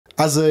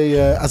As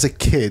a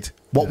kid,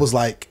 what was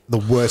like the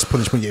worst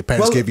punishment your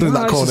parents gave you in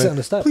that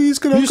corner? Please,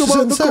 can I come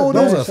out the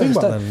corner?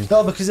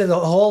 No, because the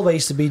hallway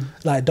used to be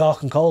like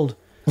dark and cold.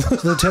 So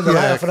they turned the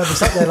light off and I'd be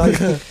sat there like...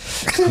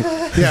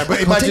 Yeah,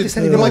 but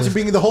imagine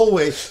being in the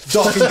hallway,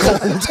 dark and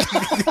cold.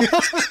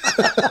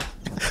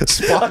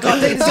 I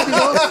can't take this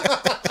anymore.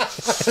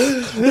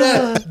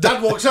 Yeah,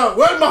 Dad walks out.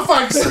 Where are my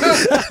fags?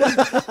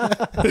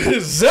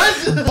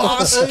 Zed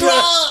bastard.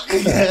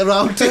 Yeah,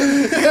 round.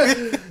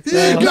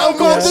 Now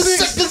go to the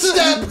second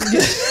step.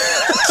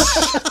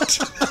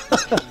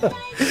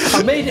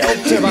 I made it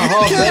up to about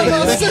halfway.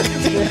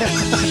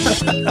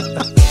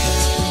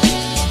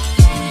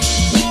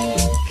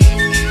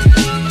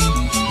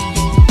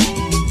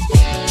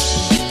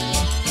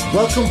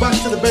 Welcome back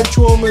to the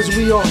Benchwarmers.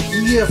 We are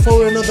here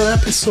for another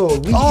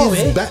episode.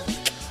 We're back.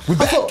 We're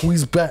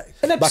back.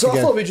 An episode.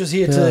 I thought we were just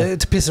here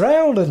to piss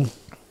around and.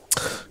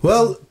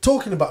 Well,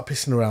 talking about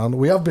pissing around,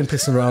 we have been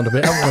pissing around a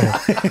bit, haven't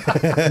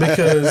we?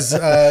 Because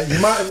you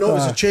might have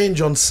noticed a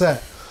change on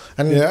set,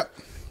 and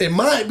it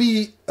might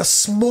be a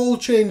small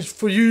change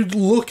for you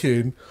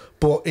looking,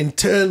 but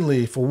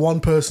internally for one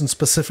person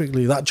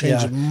specifically, that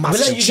change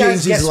massively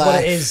changed his life.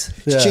 What it is.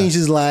 It's changed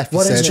his life.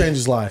 What has changed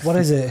his life? What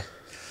is it?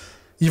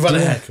 You've had a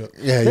haircut.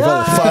 Yeah, you've had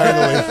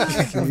a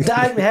finally.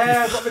 Dyed my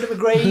hair, got rid of my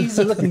greys,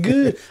 I'm looking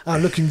good.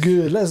 I'm looking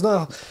good. Let us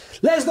know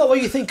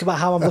what you think about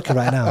how I'm looking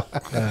right now.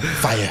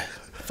 Fire.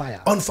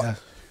 On fire.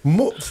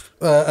 What's...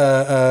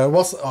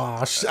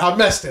 Oh, I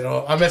messed it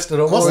up.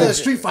 What's the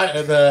Street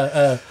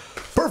Fighter?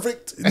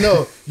 Perfect.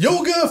 No.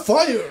 Yoga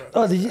Fire.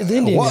 Oh, the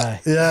Indian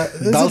guy. Yeah.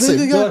 That's it.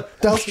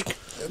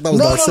 No,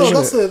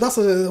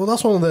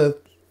 that's one of the...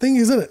 thing,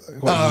 isn't it?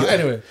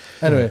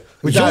 Anyway,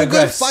 we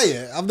Yoga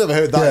Fire. I've never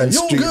heard that.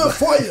 Yoga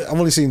Fire. I've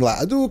only seen like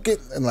Hadouken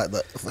and like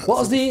that. What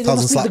was the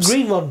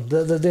green one?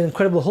 The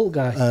Incredible Hulk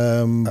guy.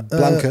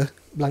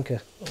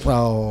 Blanca.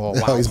 Oh,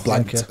 wow. He's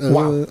blanked.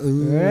 Wow.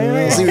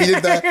 See what you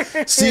did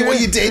there. See what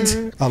you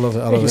did. I love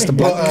it.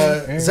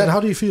 But, Zed, how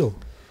do you feel?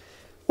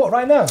 What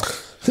right now?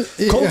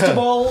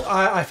 Comfortable.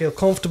 I feel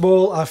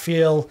comfortable. I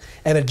feel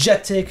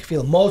energetic. I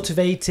feel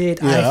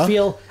motivated. I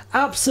feel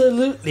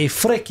absolutely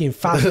freaking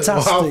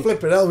fantastic. Wow,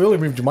 flipping hell, we only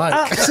moved your mic.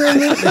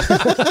 Absolutely.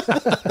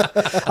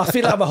 I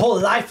feel like my whole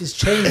life has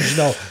changed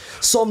now.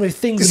 So many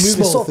things are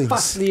moving so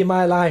fastly in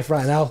my life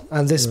right now,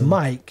 and this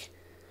mic,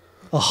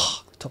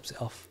 tops it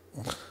off.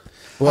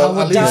 Well,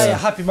 I would die a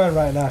happy man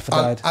right now if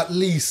I died. At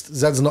least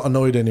Zed's not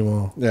annoyed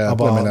anymore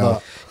about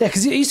that. Yeah,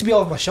 because it used to be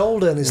over my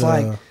shoulder, and it's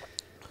like...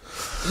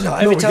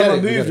 every time I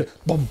moved,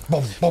 boom,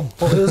 boom, boom,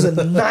 boom. It was a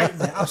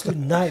nightmare, absolute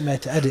nightmare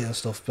to edit and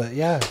stuff. But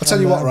yeah, I'll tell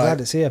you what, right?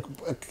 Glad it's here.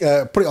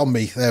 Put it on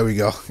me. There we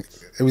go.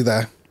 Are we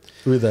there?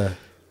 We're there.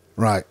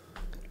 Right.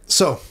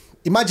 So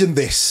imagine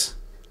this.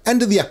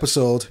 End of the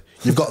episode.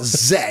 You've got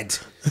Zed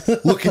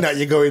looking at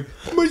you, going,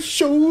 "My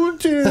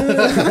shoulder."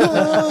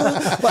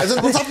 Like,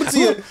 what's happened to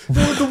you?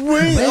 The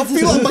weight. I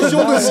feel like my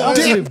shoulders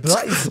dipped.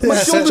 My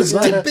shoulders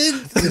dipping.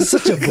 It's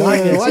such a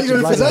blind. Why are you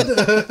going for Zed?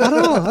 I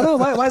don't know.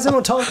 Why is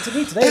everyone talking to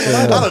me today?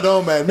 I don't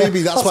know, man.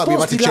 Maybe that's why we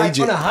might have to change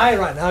it. On a high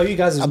right now. You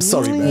guys. I'm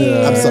sorry,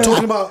 man. I'm sorry.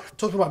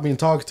 Talking about being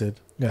targeted.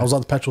 I was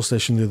at the petrol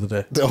station the other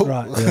day.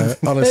 Right. Yeah,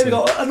 honestly. There we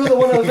go. Another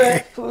one of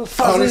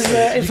Faz's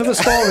infamous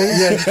stories.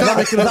 Yeah, you can't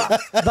make it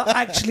up. That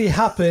actually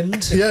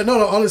happened. Yeah,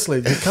 no, honestly,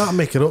 you can't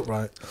make it up,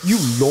 right? You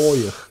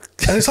lawyer.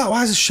 And it's like,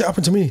 why has this shit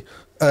happened to me?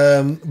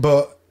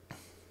 But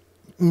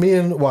me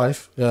and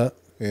wife,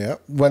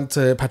 went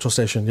to petrol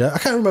station. Yeah, I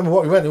can't remember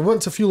what we went. We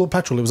went to fuel up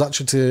petrol. It was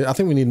actually I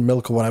think we needed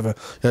milk or whatever.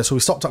 Yeah, so we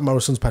stopped at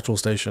Morrison's petrol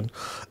station,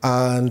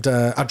 and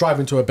I drive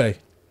into a bay.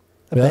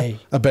 A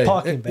bay.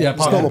 Parking bay. Yeah,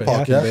 parking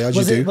bay. As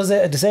was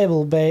it a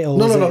disabled bay? Or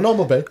no,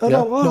 normal bay.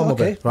 Normal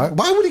bay. Right.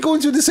 Why would he go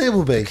into a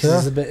disabled bay?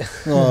 He's a bit...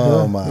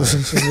 Oh, man.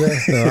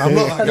 I'm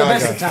not that guy. At the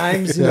best of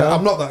times,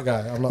 I'm not that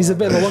guy. He's a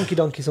bit of a wonky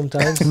donkey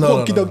sometimes.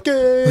 Wonky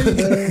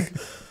donkey.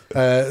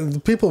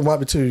 People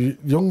might be too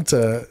young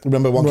to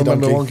remember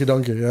Wonky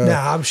Donkey. Yeah.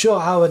 Nah, I'm sure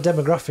our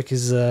demographic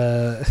is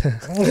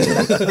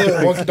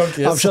Wonky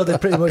Donkey. I'm sure they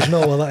pretty much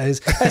know what that is.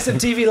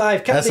 SMTV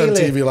Live, Cat Dealey.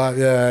 SMTV Live,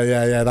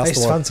 yeah. That's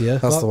the one. Fancier.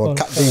 That's the one.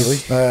 Cat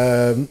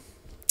Dealey.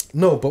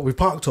 No, but we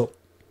parked up.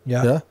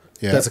 Yeah.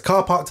 There's a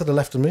car parked to the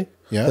left of me.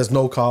 Yeah. There's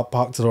no car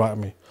parked to the right of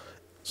me.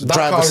 So the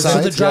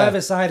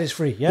driver's side is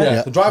free.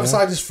 Yeah. The driver's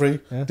side is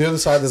free. Yeah. The other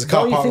side there's a car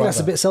parked. Don't you think that's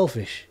a bit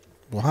selfish?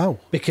 Wow.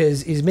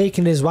 Because he's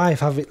making his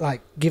wife have it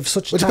give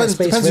such tight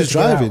space. Depends who's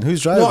driving.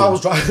 Who's driving? No, I was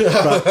driving.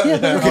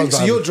 Okay,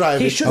 so you're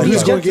driving. He should be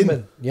a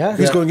gentleman. Yeah.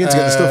 Who's going in to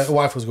get the stuff? The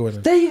wife was going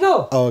in. There you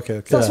go. Oh, okay.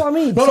 That's what I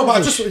mean. No,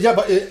 but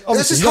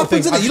this just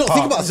happens, isn't it? You don't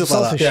think about stuff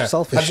like that.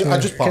 Selfish. I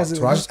just parked,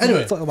 right?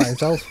 Anyway. Talking about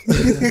himself.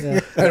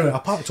 Anyway, I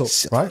parked up,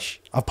 right?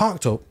 I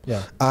parked up.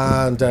 Yeah.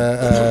 And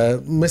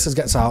Mrs.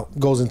 gets out,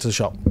 goes into the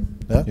shop.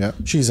 Yeah.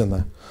 She's in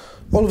there.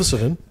 All of a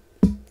sudden,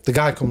 the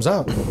guy comes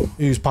out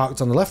who's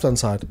parked on the left hand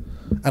side,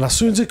 and as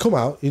soon as he come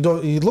out, he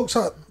looks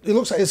at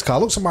his car,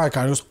 looks at my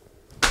car, and goes,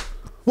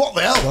 What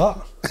the hell?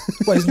 What?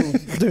 What is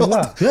doing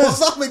that? What's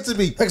that meant to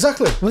be?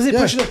 Exactly. Was he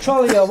pushing a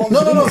trolley or what? No,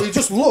 was he no, no. doing? He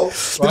just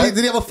looked. Did, Right? he, did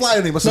he have a fly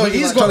on him or No, something?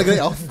 he's Like, got. trying to get it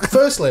off.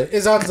 Firstly,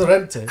 his hands are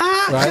empty.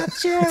 Right.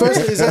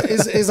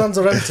 Firstly, his hands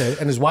are empty,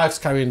 and his wife's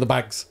carrying the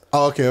bags.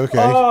 Oh, okay, okay.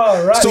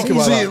 Oh, right. So Talking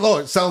about easy, that.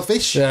 look,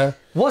 selfish. Yeah.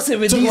 What's it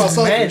with Talking these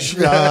about men?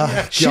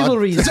 selfish.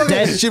 Chivalry is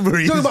dead.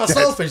 Chivalry Talking is about dead.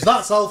 selfish,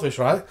 that's selfish,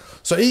 right?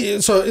 So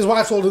his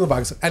wife's holding the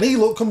bags, and he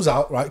comes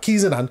out, right,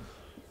 keys in hand,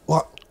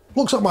 like,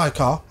 looks at my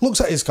car, looks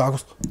at his car,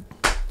 goes,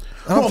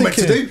 and What am I meant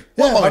to do?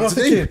 What am I meant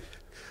to do?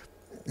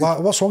 Like,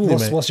 what's wrong with you,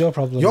 mate? What's your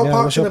problem? You're Yeah,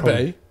 parked what's in your a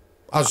problem? bay,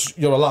 as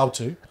you're allowed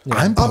to. I'm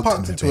I'm parked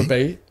parked in into a a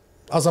bay,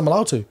 as I'm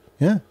allowed to.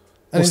 Yeah. And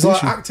What's he's the like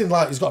issue? acting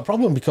like he's got a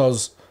problem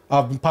because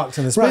I've been parked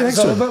in this bay Right, next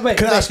so, to him. but wait,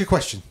 Can I wait. ask you a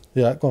question?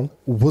 Yeah, go on.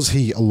 Was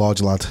he a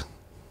large lad?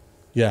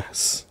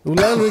 Yes. Well,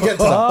 then we get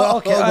to that. Oh,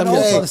 okay. And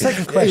also, the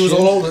second He question. was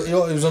all older. He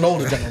was an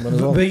older gentleman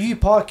as well. Were you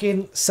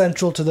parking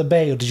central to the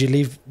bay, or did you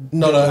leave?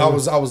 No, I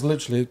was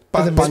literally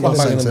bang in the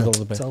centre. middle of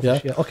the bay. Selfish, Yeah,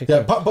 yeah, okay,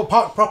 yeah, cool. but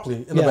parked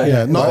properly in the Yeah, bay.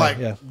 Yeah, not Right, like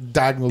yeah.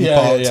 diagonally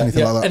Yeah, parked, yeah, anything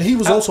yeah. like that. And he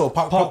was also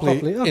parked Park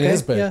properly in okay,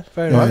 his bay. Yeah,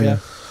 fair enough. Yeah, Yeah.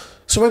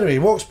 So anyway, he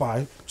walks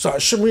by,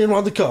 starts shimmying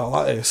around the car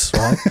like this,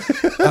 right?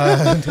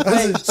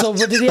 Wait, so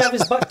did he have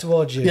his back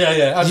towards you?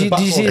 Yeah. Did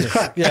you see his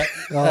crack? Yeah.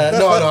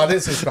 No, I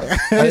didn't see his crack.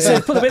 He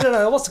said, "Put him in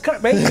and what's the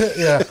crack, mate?"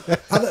 Yeah.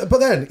 But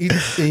then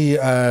he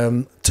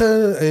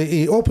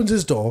opens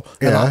his door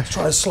and I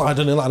try to slide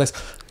on it like this.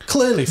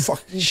 Clearly,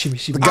 fucking Shimmy,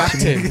 shimmy,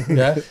 acting,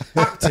 yeah,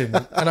 acting,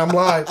 and I'm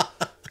like,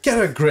 get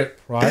a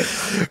grip, right?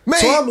 Mate.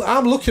 So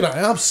I'm looking at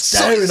him, I'm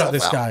staring at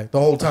this guy the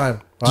whole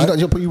time. Did you Right?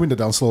 not put your window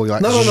down slowly?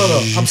 Like, No.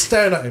 I'm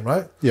staring at him,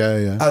 right? Yeah,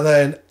 yeah. And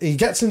then he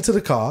gets into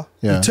the car.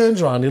 Yeah. He turns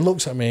around. He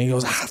looks at me. and He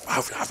goes,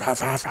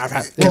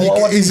 Can you,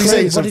 What did is he he say?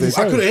 saying What something? did he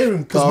say? I couldn't hear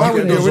him because Oh, my okay,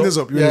 window's your window's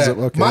up, your window's up,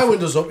 okay. My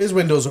window's up. His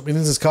window's up. In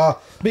his car.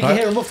 But you can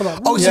hear him up for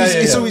that. Oh, so, Yeah, he's,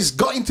 yeah, so yeah. he's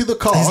got into the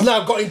car, He's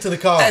now got into the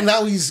car. and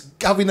now he's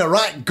having a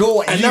right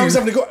go at And you. now he's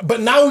having to go,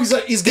 but now he's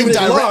giving it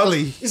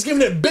Indirectly. large. He's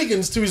giving it big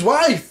uns to his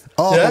wife.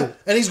 Oh. Yeah,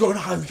 and he's going.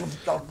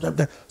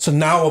 So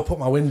now I'll put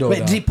my window Wait,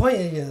 down. did he point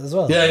at you as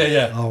well?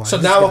 Yeah. Oh, so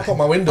this now guy. I'll put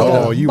my window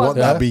down. Oh, you want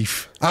Yeah. that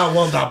beef? I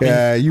want that beef.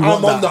 Yeah, you want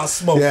I'm on that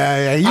smoke.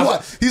 Yeah. You I've-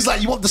 want, he's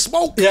like, you want the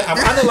smoke? Yeah, I've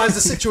analysed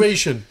the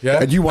situation.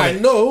 Yeah, And you want I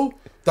it. know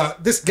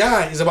that this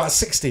guy is about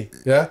 60.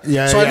 Yeah,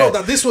 Yeah, So I know yeah.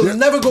 that this will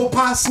never go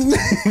past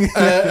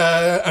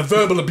a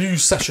verbal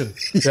abuse session.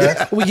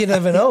 Yeah. Well, you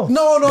never know.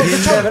 No. All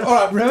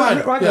right,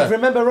 Remember, fine. Yeah.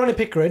 remember Ronnie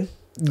Pickering?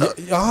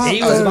 Ah,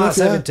 He was about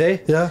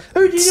 70. Yeah.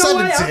 Who do you know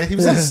why 70? He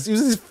was in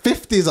his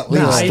 50s at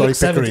least. Nah, he Story looked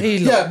 70. Pickering. He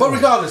looked- Yeah, but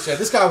regardless,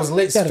 this guy was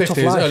late He had a tough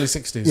 50s, life. early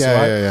 60s. Yeah,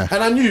 right? yeah.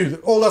 And I knew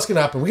that all that's going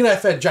to happen. We're going to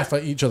fed Jeff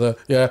at each other.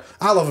 Yeah.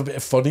 I'll have a bit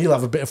of fun. He'll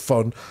have a bit of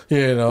fun.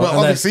 You know. Well, and then-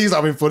 obviously he's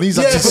having fun. He's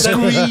had to but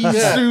then- squeeze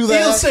yeah. through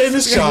there. He'll sit in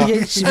his car,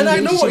 Yeah, and I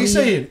know what he's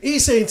yeah. saying.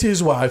 He's saying to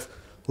his wife,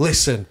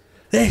 "Listen,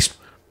 this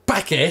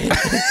Becky,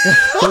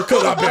 we'll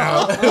cut that bit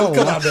out. We'll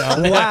cut that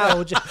bit out.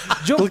 Wow,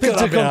 jump Look at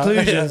into that bit out.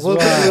 conclusions. We'll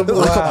Wow. cut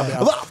that bit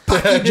out. That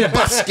package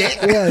basket.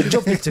 Yeah,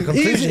 jump into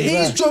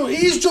conclusions.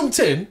 He's jumped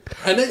in,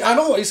 and I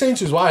know what he's saying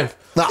to his wife.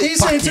 That He's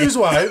saying to packet. his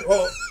wife,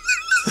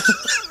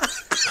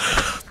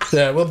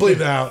 yeah, we'll bleep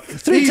that out.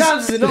 Three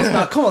times is enough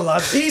now. Come on,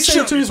 lad. He's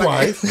saying to his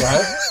wife,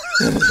 right?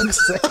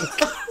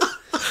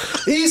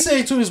 He's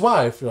saying to his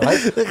wife, right?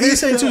 He's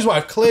saying to his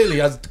wife, clearly,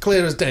 as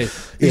clear as day,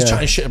 he's Yeah.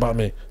 chatting shit about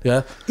me.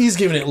 Yeah, he's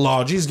giving it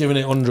large. He's giving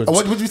it hundreds.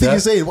 What do you think yeah?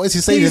 he's saying? What is he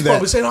saying He's in there?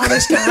 probably saying, "Oh,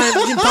 this guy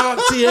fucking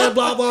parked here,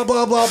 blah blah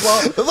blah blah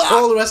blah."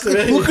 All the rest of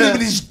it. Look yeah. at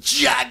him in his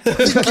jack.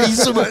 Thinking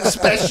he's something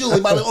special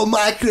in my little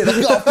micro. I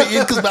can't fit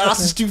in because my ass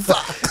is too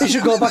fat. You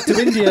should go back to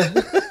India.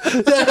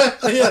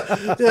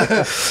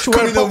 yeah.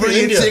 Coming over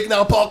here and India. taking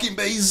our parking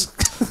bays.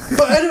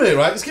 But anyway,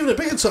 right, it's giving it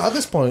big. So at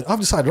this point, I've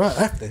decided, right,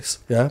 F this.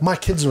 Yeah, my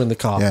kids are in the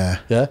car.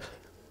 Yeah.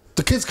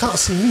 The kids can't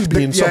see me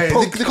being so Yeah,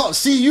 punk. they can't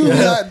see you.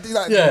 Yeah.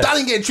 Like, Yeah.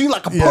 Danny getting treated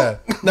like a Yeah.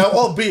 punk. Now,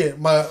 albeit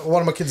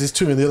one of my kids is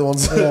 2 and the other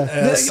one's 8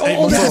 months All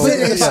old. the Yeah,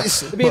 in the back. it's-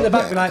 They'd be in the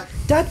back, be like,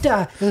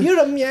 "Dada, you're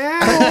a meow."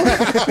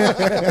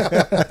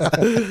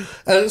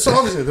 And so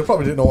obviously they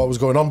probably didn't know what was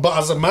going on. But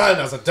as a man,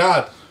 as a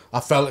dad, I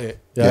felt it.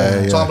 Yeah,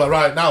 So yeah. I'm like,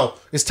 right now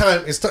it's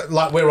time.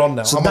 Like we're on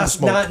now. I'm on That's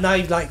smoke. now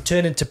you've like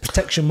turned into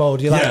protection mode.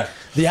 You're like Yeah.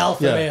 the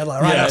alpha Yeah. male,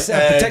 like right, Yeah, I'm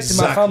protecting my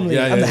exactly. family.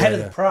 Yeah, I'm the yeah, head yeah,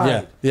 of the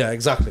pride. Yeah,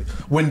 exactly.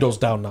 Windows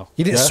down now.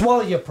 You didn't Yeah?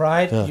 swallow your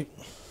pride. Yeah. You,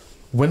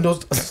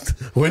 Windows,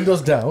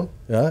 windows down.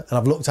 Yeah, and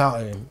I've looked out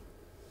at him.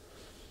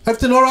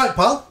 Everything all right,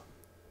 pal?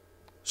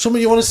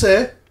 Something you want to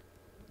say?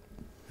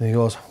 And he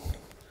goes,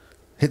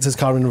 hits his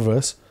car in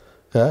reverse.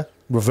 Yeah,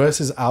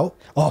 reverses out.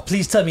 oh,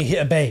 please tell me he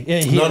hit a bay. Yeah,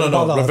 he hit a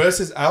No. ball.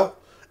 Reverses out,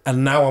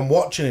 and now I'm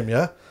watching him.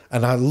 Yeah,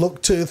 and I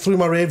look through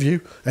my rear view,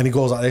 and he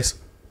goes like this.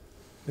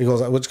 He goes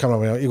like, which camera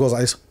am I on? He goes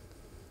like this.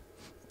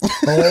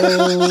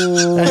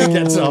 Oh, And he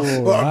gets off.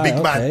 What a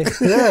big man.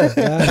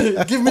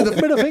 Yeah, give me the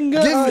middle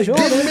finger.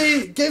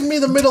 give me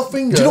the middle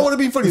finger. Do you know what would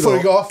be funny before though?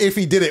 you go off? If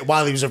he did it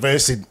while he was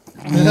reversing.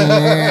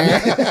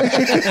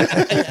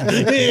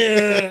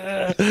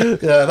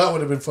 Yeah, that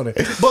would have been funny.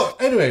 But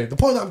anyway, the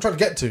point that I'm trying to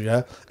get to,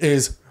 yeah,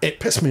 is it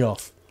pissed me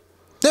off.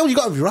 Then you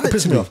got every right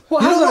pissed to me me. off.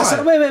 Well, You hang know on a why?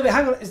 second. Wait,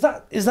 hang on.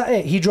 Is that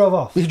it? He drove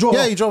off. He drove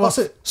Yeah, off. he drove That's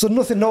off. it. So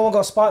nothing. No one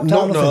got sparked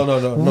No, out. no, nothing.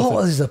 no, nothing.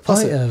 What is the That's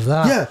point it. of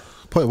that? Yeah.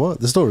 Point what?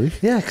 The story?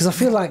 Yeah, because I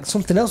feel like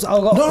something else. I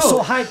got No, no. so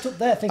hyped up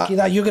there, thinking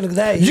that you're gonna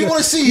there. You want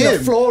to see you're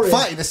him flooring.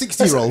 fighting a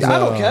 60-year-old? I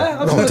don't care.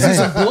 I just want to see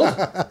some blood.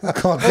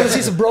 I want to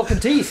see some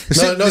broken teeth.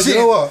 No, you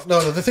know what?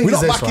 No, the thing We're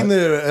is not this, back in right?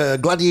 the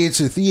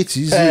gladiator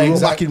theatres. We're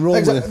back in Rome.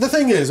 Exactly. The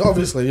thing is,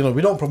 obviously,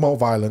 we don't promote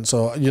violence,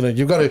 so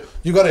you've got to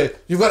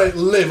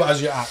live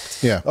as you act.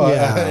 Yeah.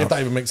 If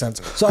that even makes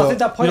sense. So I think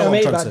that point you know I what I'm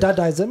made trying about to dad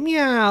dies a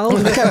meow.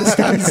 The kind of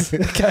stands.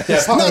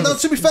 Yeah, part of No, me-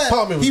 to be fair,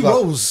 part of me was he glad.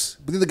 rose,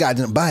 but the other guy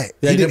didn't buy it.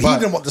 Yeah, he didn't buy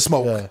it. didn't want the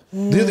smoke. Yeah.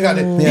 The other guy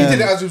did. Yeah. He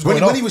did it as he was when,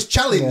 going when off. he was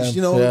challenged,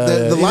 Yeah,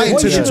 the yeah. lion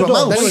What turned you into a should've done,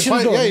 mouse. Then he went should've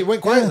quiet. done. Yeah, he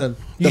went quiet then.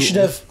 You should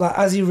have, like,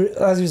 as he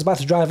was about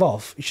to drive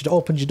off, you should have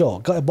opened your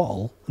door, got a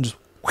bottle, and just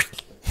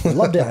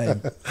lobbed it at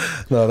him.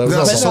 No, that was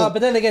That's not assault.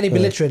 But then again, he'd be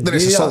littering. Then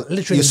it's assault.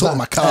 Littering You his assault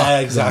back. my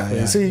car. Exactly.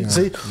 Yeah, yeah,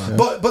 See.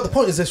 But the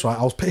point is this, right?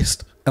 I was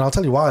pissed, and I'll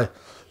tell you why.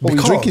 What were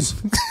you drinking?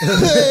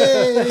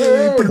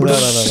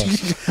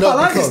 No, I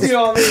like because- this new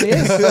arm, really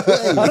is.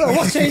 I don't know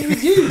what's changed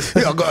with you.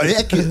 I got a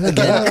haircut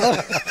again.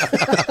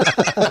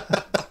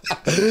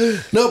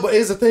 No, but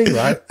here's the thing,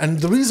 right? And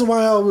the reason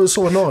why I was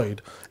so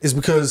annoyed is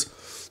because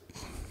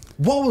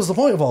what was the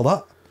point of all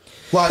that?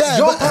 Like, Yeah,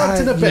 you're but- parked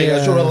in a bay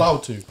as you're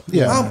allowed to.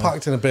 Yeah. I'm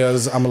parked in a bay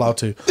as I'm allowed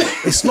to.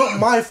 It's not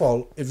my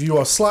fault if you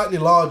are slightly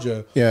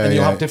larger Yeah, and you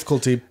yeah. have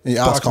difficulty. Your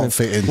ass parking can't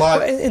fit in. But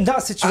Like, in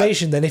that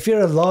situation, then, if you're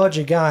a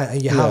larger guy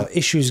and you have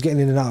issues getting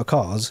in and out of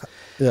cars,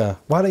 yeah.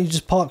 why don't you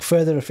just park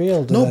further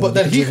afield? No, and but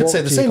then you he just could walk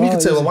say the to your same. He car,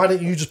 could say, well, isn't why it?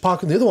 don't you just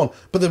park in the other one?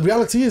 But the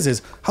reality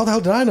is how the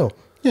hell did I know?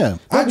 Yeah.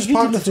 I but just you did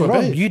parked nothing into a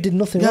wrong. bay. You did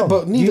nothing Yeah, wrong.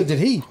 but neither did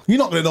he. You're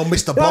not going to know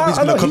Mr. Bobby's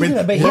I going know, to come he in.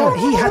 didn't, but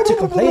he had to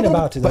complain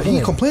about it. But he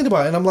didn't complained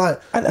about it, and I'm like,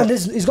 And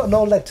he's got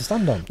no leg to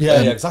stand on. yeah,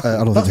 exactly.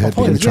 I don't That's think my they had.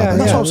 point. Let me try Yeah, that.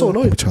 That's yeah. why I'm so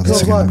annoyed. Let me try this Because I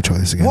was again, let me like, try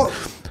this again. What?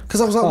 Because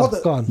I was like, Oh, what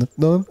the? go on.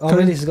 No, Oh,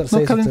 really? He's got to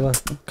say carry something.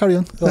 on. Carry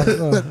on. Go on, go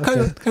on. Carry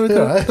on. Carry on.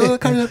 Yeah, Carry on.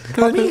 Carry on.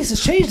 Carry I on. mean,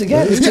 it's changed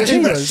again. It's Yeah,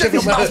 changing. yeah. Shut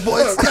his mouth,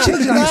 boys.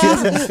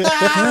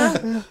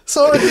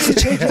 Sorry.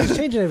 It's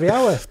changing every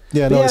hour.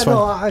 Yeah, But no, it's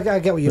fine. I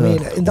get what you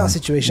mean. In that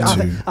situation,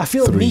 I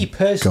feel three, me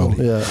personally,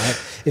 go. Yeah.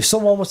 right, if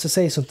someone was to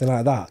say something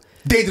like that,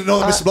 They didn't know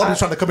that Mr. Bobby's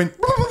trying to come in.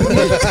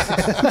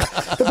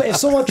 but if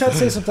someone tried to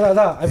say something like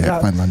that, I'd be Yeah,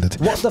 like, fine landed.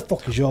 what the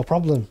fuck is your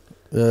problem?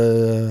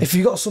 Yeah. If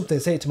you got something,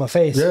 say it to my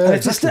face. Yeah, and,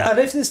 exactly.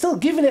 if they're still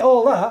giving it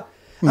all that,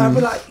 I'd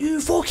be like, you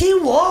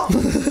fucking what?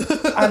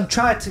 And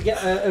try to get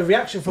a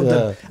reaction from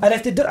them. And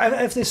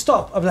if they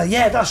stop, I'd be like,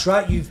 yeah, that's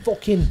right, you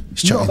fucking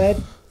chatting.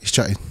 knobhead. He's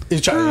chatting.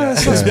 He's chatting. Yeah.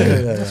 That's me.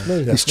 Yeah. That's me.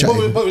 He's But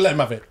chatting. we let him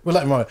have it. We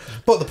let him have it.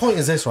 But the point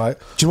is this, right?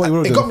 Do you know what he would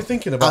have It done? got me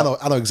thinking about.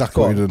 I know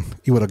exactly Go what he'd done.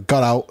 He would have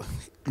got out,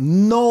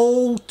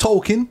 no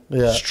talking,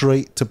 Yeah.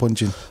 straight to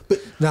punching.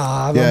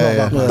 Nah, I'm Yeah,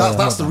 not that bad.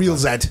 That's the real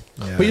Zed.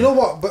 But you know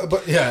what?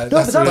 But yeah, No,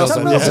 that's but the real that's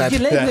thing. not yeah.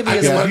 you're labeling me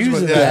as Yeah. an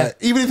abuser. Yeah. Yeah,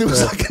 even if it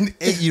was like an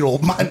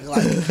 8-year-old man,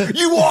 like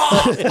you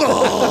are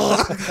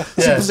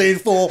Super Saiyan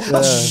 4.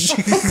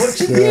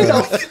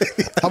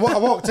 I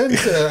walked into.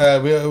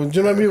 Do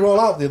you remember we roll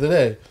out the other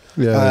day?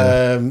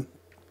 Yeah.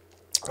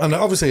 And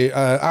obviously,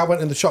 I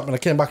went in the shop and I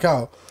came back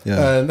out,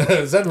 Yeah.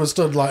 and Zed was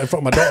stood like in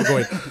front of my daughter,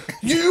 going,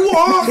 "You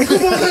are,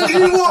 come on, then,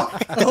 you are."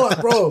 I'm like,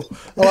 bro,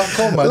 I'm like,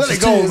 come on, man, Let she's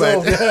it go, 2 years man.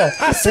 old. Yeah,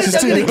 I said She's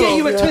I'm 2 going to years get old.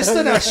 you a Yeah.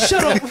 twister now.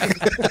 Shut up.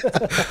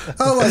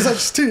 I was like, Zed,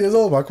 she's 2 years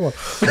old, man. Come on.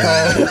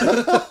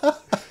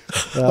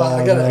 But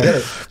I get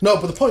it. No,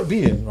 but the point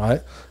being,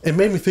 right? It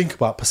made me think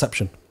about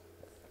perception.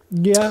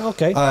 Yeah,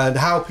 okay. And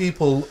how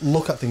people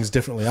look at things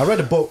differently. I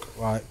read a book,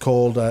 right,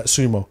 called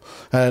Sumo,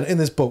 and in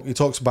this book he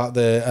talks about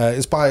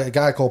it's by a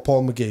guy called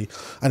Paul McGee,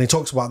 and he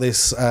talks about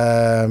this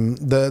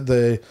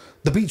the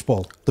beach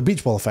ball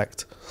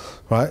effect,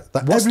 right?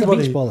 That What's the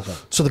beach ball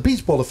effect? So the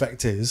beach ball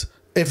effect is,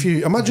 if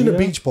you imagine a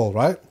beach ball,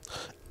 right,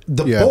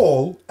 the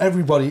ball,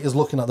 everybody is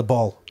looking at the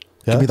ball.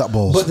 Yeah? Give me that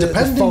ball. But The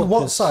depending on what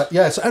focus.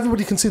 side, so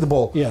everybody can see the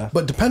ball. Yeah.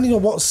 But depending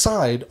on what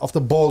side of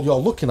the ball you're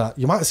looking at,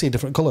 you might see a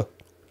different color.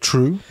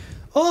 True.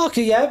 Oh,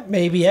 okay, yeah,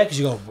 maybe, yeah, because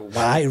you go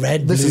white,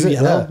 red, This blue, is it,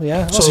 yellow.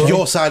 yeah. Yeah. So okay.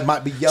 your side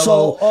might be So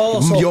yellow.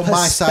 also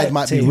My side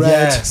might be perspective. red.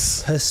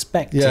 Yes.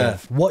 Perspective. Yeah.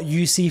 What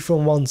you see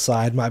from one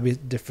side might be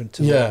different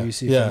to what you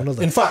see from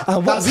another. In fact, And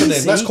what that's the we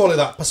name. Let's see- call it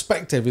that.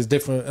 Perspective is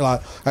different.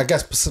 Like, I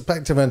guess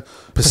perspective and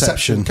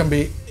perception Perception. can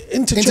be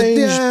interchanged.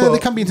 Yeah, but they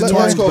can be let's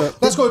intertwined, go.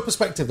 but- Let's go with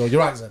perspective, though. You're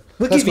right, Zen.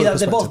 We'll Let's give you go that. with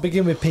They both perspective.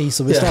 begin with P,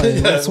 so we're Yeah. starting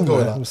Yeah, we'll go somewhere.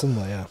 with that.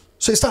 Somewhere, yeah.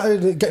 So it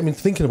started getting me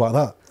thinking about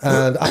that,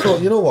 and I thought,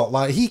 you know what?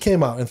 Like, he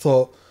came out and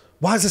thought,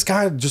 why is this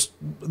guy just?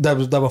 There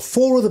were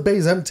 4 other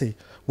bays empty.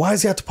 Why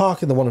has he had to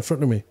park in the one in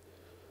front of me?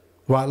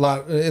 Right,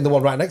 like in the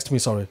one right next to me.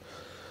 Sorry.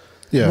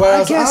 Yeah.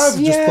 Whereas I guess, I've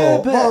just yeah,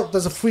 thought, but- well,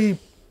 there's a free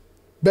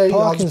bay. I'll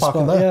Parking just park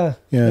in spot, there.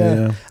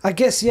 Yeah. I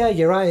guess, yeah,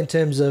 you're right in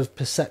terms of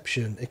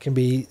perception. It can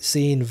be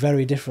seen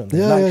very differently.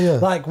 Yeah, like, yeah.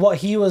 like what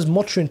he was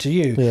muttering to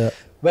you. Yeah.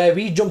 where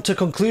we jumped to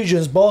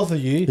conclusions, both of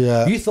you.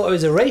 Yeah. You thought it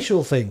was a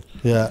racial thing.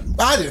 Yeah.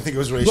 I didn't think it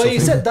was racial. Well, you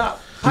said that.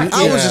 I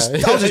was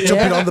just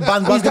jumping on the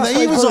bandwagon that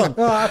he was on.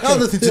 That had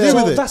nothing to do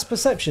with it. That's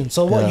perception.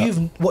 So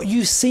what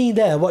you've seen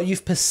there, what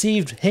you've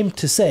perceived him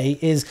to say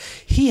is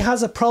he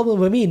has a problem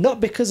with me, not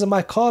because of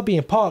my car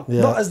being parked,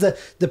 not as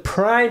the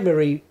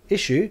primary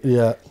issue.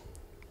 Yeah.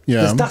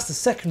 Yeah. That's the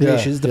secondary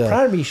issue. The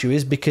primary issue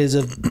is because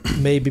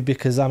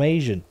I'm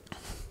Asian.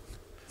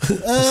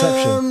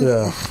 Perception.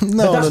 Yeah.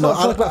 But that's not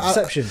talking about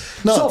perception.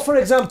 no. So for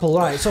example,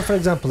 I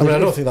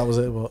don't think that was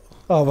it, but.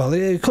 Oh well,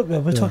 it could be.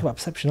 We're talking about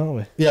perception, aren't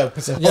we? Yeah,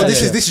 perception. Oh,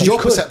 this is your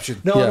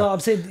perception. No, I'm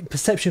saying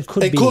perception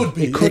could It be. could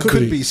be. It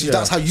could be. So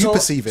that's how you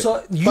perceive it.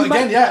 So you But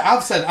might, again,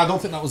 I've said I don't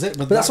think that was it.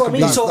 But But that's what I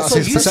mean. So that's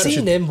his you've perception.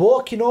 seen him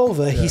walking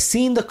over. He's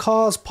seen the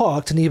cars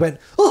parked, and he went,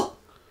 "Oh."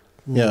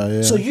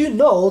 Yeah. So you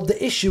know the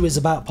issue is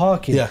about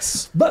parking.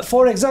 Yes. But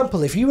for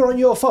example, if you were on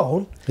your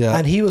phone Yeah.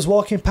 and he was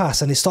walking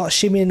past and he starts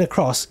shimmying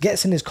across,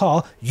 gets in his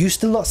car, you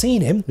still not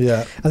seeing him.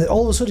 Yeah. And then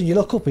all of a sudden you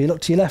look up and you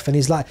look to your left and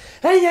he's like,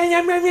 "Hey,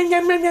 You might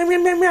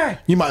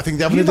think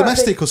they're having You a might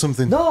domestic think- or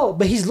something. No,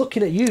 but he's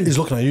looking at you. He's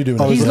looking at you doing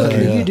He's that. looking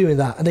at Yeah. you doing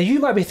that, and then you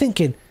might be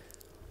thinking,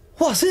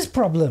 "What's his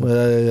problem?"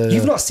 Yeah.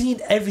 You've not seen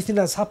everything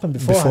that's happened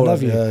beforehand,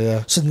 have you?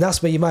 Yeah. So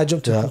that's where you might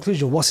jump to the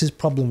conclusion: what's his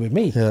problem with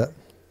me? Yeah.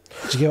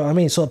 Do you get what I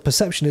mean? So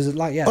perception is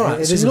like, All right.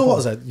 it So is you know what,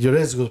 important. Zed? You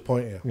raised a good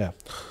point here. Yeah.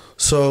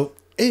 So,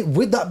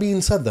 with that being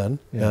said, then,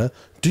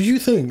 do you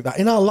think that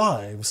in our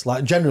lives,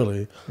 like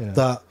generally,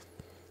 that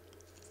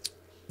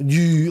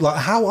you like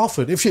how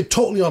often, if you're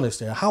totally honest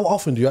here, how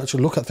often do you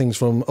actually look at things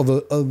from from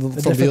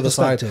the other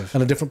side perspective.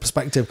 and a different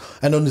perspective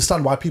and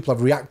understand why people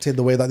have reacted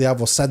the way that they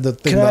have or said the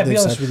thing Can that I be they've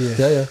honest said? with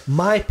you? Yeah.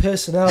 My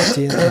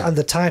personality and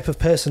the type of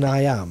person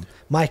I am,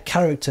 my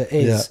character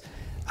is,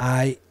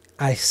 I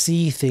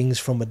see things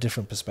from a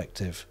different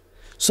perspective.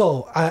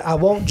 So I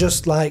won't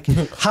just like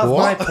have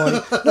my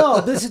point. No,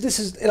 this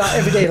is like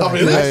everyday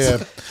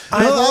life.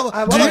 I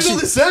won't Do you actually- know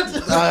this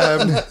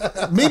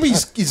said? Maybe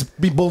he's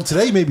been born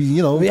today. Maybe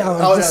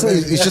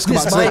he's just come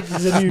back to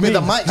say. Maybe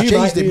that might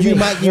change him.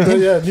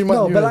 You might.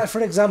 No, but like for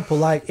example,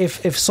 like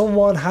if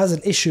someone has an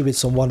issue with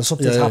someone or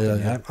something's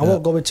happened, I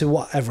won't go into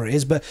whatever it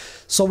is, but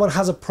someone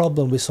has a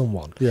problem with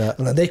someone,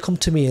 and then they come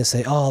to me and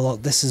say, "Oh,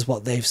 look, this is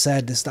what they've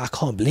said. I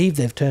can't believe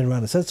they've turned around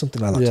and said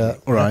something like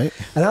that." to me. Right.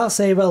 And I'll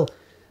say, "Well,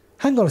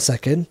 hang on a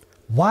second.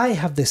 Why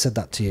have they said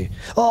that to you?"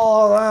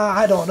 "Oh,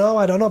 I don't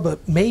know,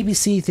 but maybe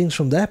see things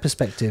from their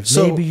perspective.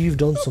 So- maybe you've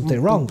done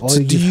something wrong, or So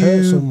you've do hurt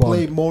you someone."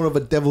 play more of a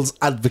devil's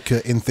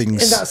advocate in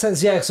things? In that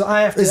sense, yeah. So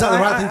I have to. Is that the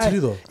right thing to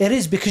do, though? It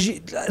is, because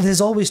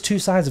there's always two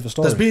sides of a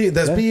story.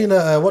 There's been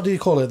what do you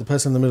call it? The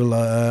person in the middle,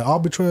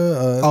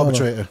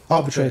 arbitrator.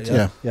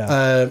 Arbitrator.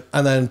 Yeah.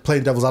 And then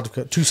playing devil's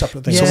advocate, two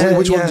separate things. So Yeah.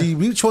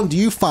 which one do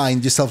you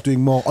find yourself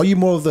doing more? Are you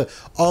more of the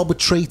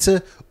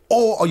arbitrator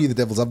or are you the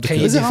devil's advocate? Can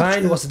you Is it define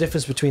arbitrator? what's the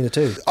difference between the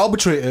two?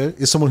 Arbitrator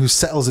is someone who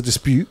settles a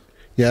dispute.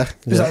 Yeah.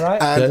 Is that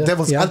right? And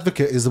devil's Yeah.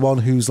 advocate is the one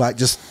who's like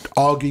just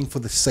arguing for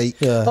the sake.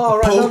 Yeah. Oh,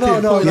 right. Poking,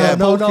 No.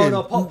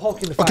 poking.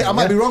 Poking the Okay, fire, I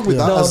might be wrong with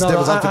that No, as no,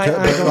 devil's I advocate,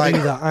 don't but like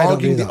do that. I don't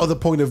arguing do the that. other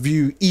point of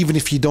view, even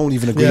if you don't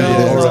even agree with it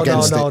No, or no,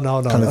 against no, it.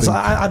 no, kind of no. So thing.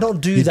 I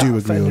don't do You that do for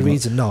agree any on that.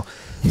 reason. No.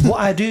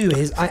 What I do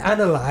is I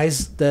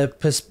analyse the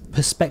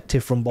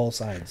perspective from both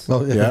sides.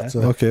 Oh, Yeah.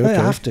 Okay. I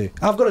have to.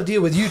 I've got to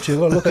deal with you two. I've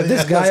got to look at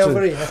this guy that's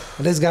over here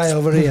and this guy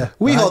over here.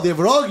 We Right? hardly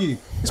ever argue.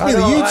 It's I me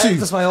and know, you two.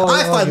 that's my whole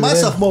I find argument.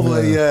 myself more of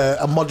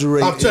a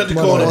moderator. I've turned the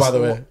corner, by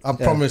the way. I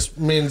promise.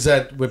 Me and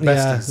Zed, we're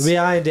Yeah, besties. we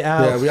ironed it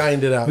out. Yeah, we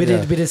ironed it out. We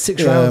did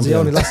 6 rounds. He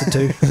only lasted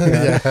 2.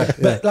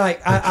 But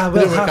like, I It will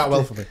didn't work have out to.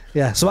 well for me.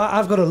 Yeah, so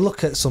I've got to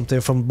look at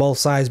something from both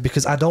sides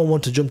because I don't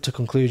want to jump to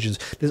conclusions.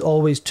 There's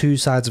always two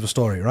sides of a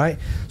story, right?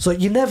 So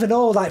you never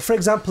know. Like, for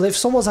example, if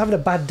someone's having a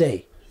bad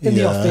day in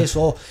the office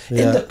or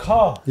in the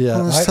car, Yeah.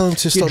 Well, just tell them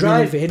to you're stop being a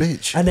driving,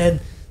 bitch. and then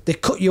they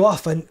cut you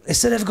off, and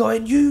instead of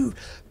going, "You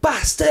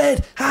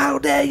bastard, how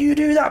dare you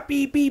do that,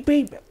 beep, beep,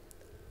 beep,"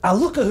 I'll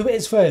look at who it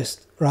is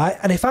first, right?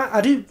 And if I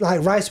do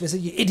like rise to me and say,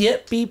 "You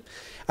idiot, beep,"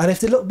 and if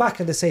they look back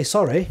and they say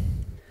sorry,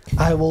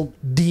 I will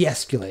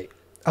de-escalate.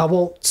 I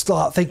won't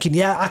start thinking,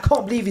 "Yeah, I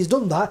can't believe he's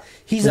done that.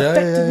 He's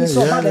affected me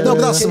so badly." No,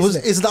 but Isn't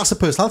it? that's a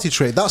personality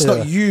trait. That's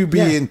not you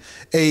being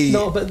a.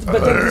 No, but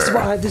then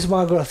this is what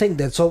I've got to think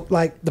then. So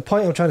like the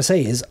point I'm trying to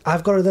say is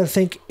I've got to then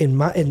think in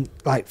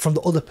like from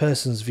the other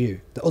person's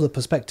view, the other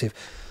perspective.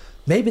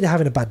 Maybe they're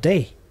having a bad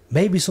day.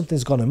 Maybe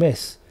something's gone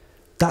amiss.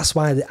 That's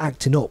why they're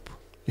acting up.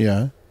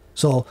 Yeah.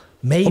 So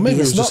maybe, maybe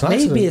it it's was just not. an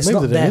Maybe accident. it's Maybe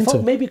not they their didn't fault.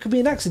 mean to. Maybe it could be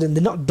an accident.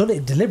 They're not done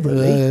it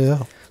deliberately.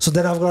 Yeah. So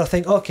then I've got to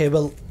think. Okay,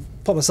 well,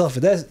 put myself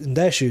in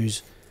their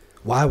shoes.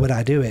 Why would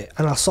I do it?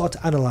 And I'll start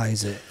to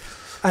analyse it.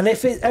 And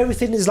if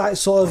everything is like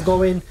sort of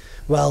going,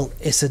 well,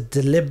 it's a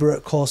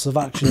deliberate course of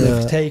action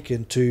they've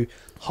taken to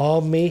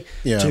harm me,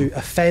 to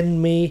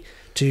offend me,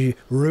 to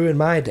ruin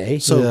my day.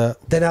 So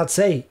then I'd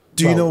say,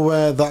 do you know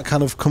where that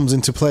kind of comes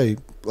into play?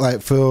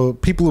 Like for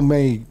people who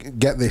may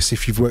get this,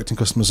 if you've worked in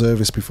customer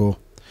service before,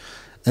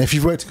 and if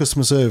you've worked in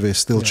customer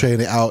service, they'll train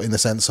it out in the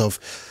sense of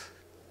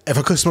if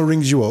a customer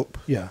rings you up,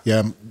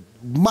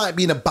 might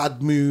be in a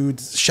bad mood,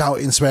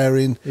 shouting,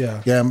 swearing.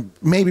 Yeah.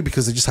 Maybe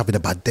because they're just having a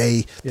bad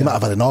day. They might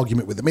have had an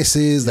argument with the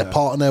missus, their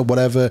partner,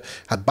 whatever.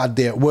 Had a bad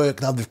day at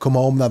work. Now they've come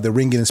home. Now they're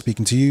ringing and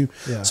speaking to you.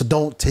 Yeah. So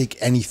don't take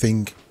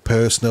anything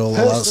personal, all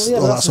that that's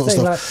sort of the thing,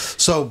 stuff.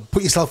 So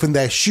put yourself in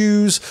their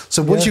shoes.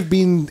 So once you've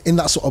been in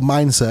that sort of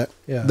mindset,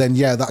 then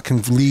that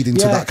can lead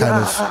into that kind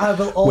of I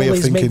will way of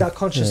always thinking. make that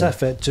conscious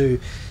effort to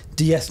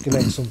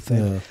de-escalate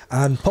something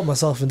and put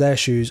myself in their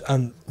shoes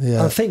and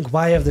think,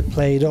 why have they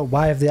played up?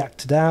 Why have they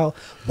acted out?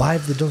 Why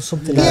have they done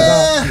something like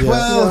that?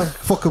 Well,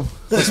 fuck them.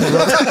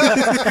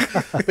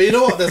 But you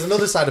know what? There's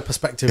another side of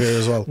perspective here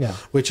as well, Yeah.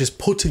 which is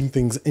putting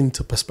things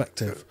into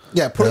perspective.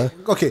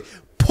 Okay.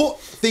 Put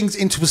things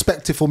into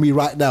perspective for me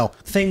right now.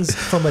 Things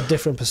from a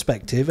different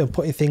perspective and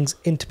putting things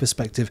into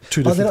perspective.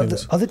 Two different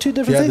things. Are they two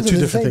different things? They're two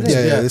Or is it the different same things.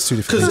 thing? Yeah, it's two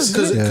different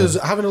things. Because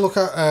having a look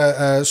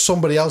at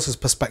somebody else's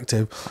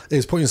perspective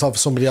is putting yourself in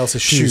somebody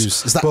else's shoes.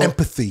 It's that But-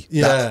 empathy.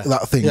 Yeah.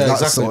 That thing. Yeah,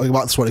 that's, exactly.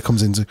 that's what it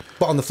comes into.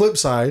 But on the flip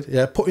side,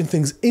 putting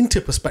things into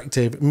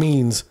perspective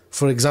means,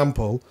 for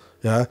example,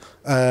 well,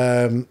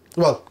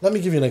 let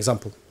me give you an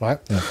example, right?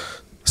 Yeah.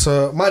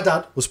 So my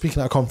dad was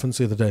speaking at a conference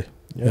the other day,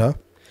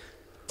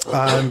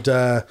 and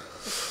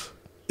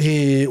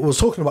he was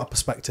talking about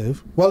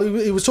perspective. Well,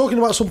 he was talking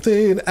about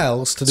something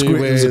else to do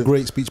with. It was a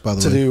great speech, by the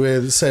way. To do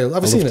with sales.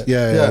 Have you seen it?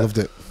 Yeah, I loved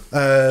it.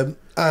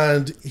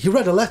 And he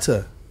read a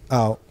letter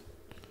out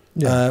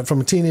from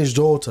a teenage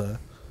daughter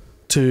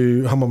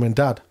to her mum and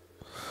dad.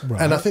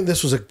 Right. And I think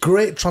this was a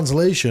great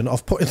translation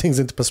of putting things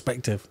into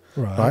perspective.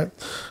 Right?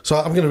 So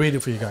I'm going to read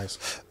it for you guys.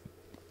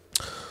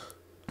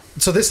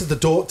 So this is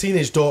the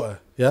teenage daughter,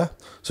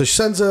 So she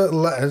sends a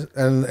letter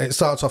and it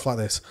starts off like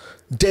this.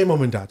 Dear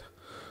Mum and Dad,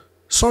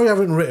 sorry I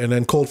haven't written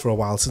and called for a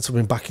while since I've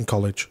been back in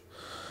college.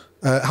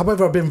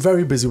 However, I've been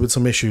very busy with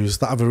some issues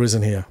that have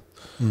arisen here.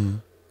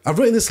 I've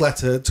written this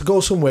letter to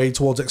go some way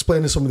towards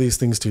explaining some of these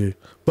things to you.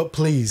 But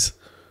please,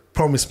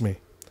 promise me,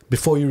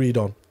 before you read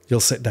on, you'll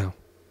sit down.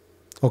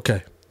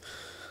 Okay.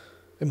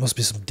 It must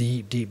be some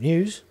deep, deep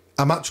news.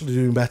 I'm actually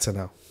doing better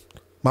now.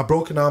 My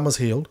broken arm has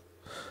healed,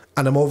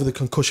 and I'm over the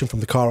concussion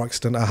from the car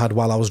accident I had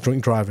while I was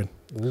drink driving.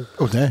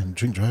 Oh, damn,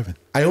 drink driving.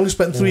 I only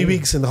spent 3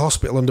 weeks in the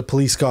hospital under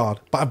police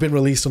guard, but I've been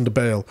released under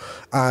bail.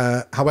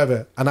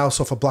 However, I now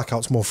suffer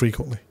blackouts more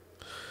frequently.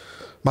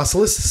 My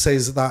solicitor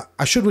says that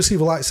I should receive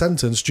a light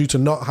sentence due to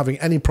not having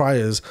any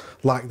priors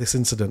like this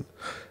incident.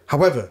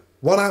 However,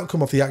 one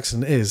outcome of the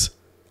accident is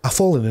I've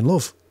fallen in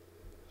love.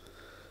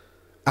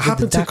 I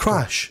happened to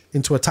crash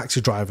into a taxi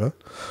driver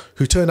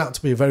who turned out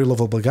to be a very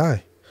lovable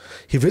guy.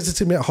 He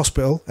visited me at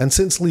hospital, and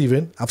since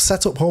leaving, I've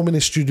set up home in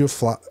his studio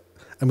flat,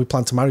 and we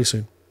plan to marry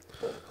soon.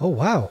 Oh,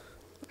 wow.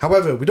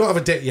 However, we don't have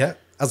a date yet,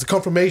 as the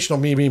confirmation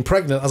of me being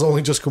pregnant has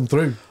only just come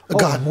through. Oh,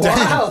 God damn.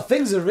 Wow,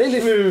 things are really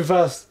moving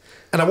fast.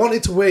 And I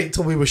wanted to wait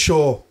till we were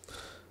sure.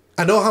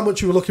 I know how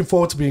much you were looking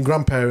forward to being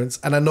grandparents,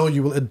 and I know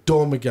you will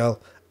adore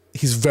Miguel.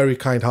 He's very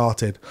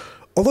kind-hearted.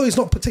 Although he's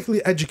not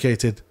particularly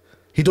educated,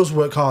 he does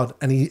work hard,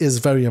 and he is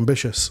very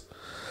ambitious.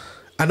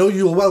 I know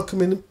you'll welcome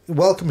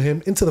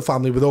him into the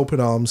family with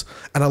open arms,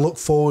 and I look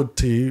forward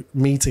to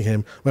meeting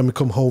him when we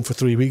come home for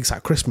 3 weeks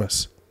at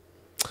Christmas.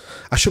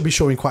 I should be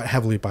showing quite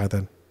heavily by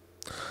then.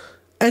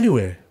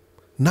 Anyway,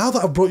 now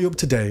that I've brought you up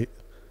to date,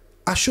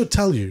 I should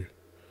tell you,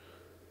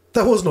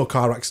 there was no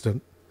car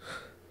accident.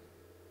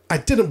 I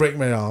didn't break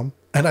my arm,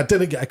 and I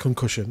didn't get a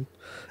concussion.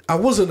 I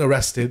wasn't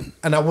arrested,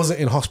 and I wasn't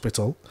in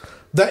hospital.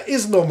 There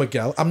is no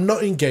Miguel. I'm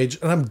not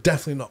engaged, and I'm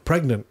definitely not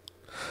pregnant.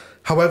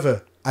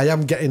 However, I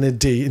am getting a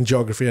D in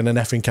geography and an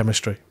F in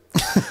chemistry.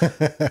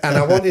 and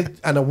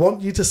I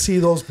want you to see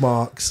those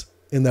marks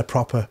in their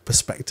proper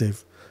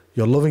perspective.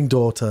 Your loving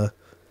daughter,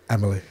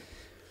 Emily.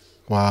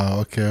 Wow.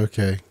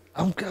 Okay.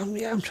 I'm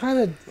trying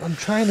to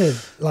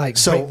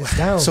like break this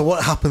down. So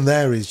what happened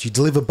there is you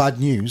deliver bad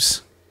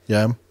news.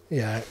 Yeah.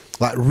 Yeah.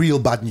 Like real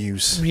bad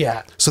news.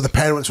 Yeah. So the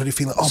parents really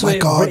feel like, oh my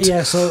God.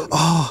 Yeah, so...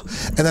 Oh,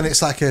 and then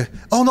it's like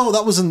oh no,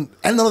 that wasn't,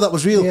 and none of that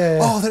was real. Yeah.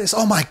 Oh, then it's,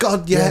 oh my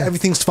God,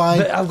 everything's fine.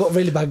 But I've got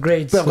really bad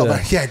grades. But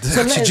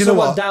actually, do you know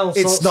what?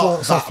 It's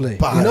not that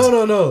bad.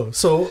 No.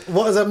 So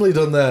what has Emily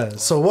done there?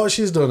 So what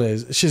she's done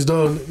is,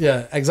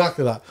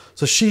 exactly that.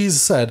 So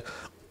she's said,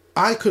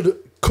 I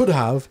could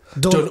have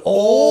done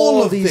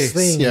all of these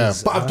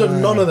things, but I've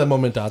done none of them,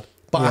 Mum and Dad.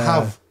 But I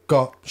have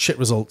got shit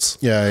results.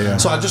 Yeah.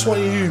 So I just want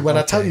you, when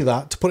I tell you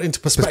that, to put it into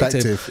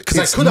perspective. Because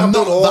I It's could have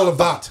done not all that of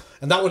that,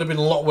 and that would have been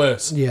a lot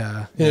worse.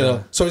 Yeah. You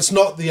know, so it's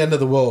not the end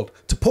of the world.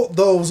 To put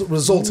those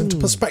results into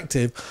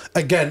perspective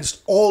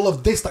against all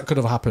of this that could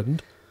have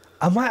happened.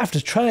 I might have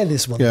to try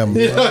this one. Yeah. Do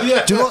you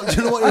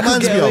know what it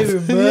reminds me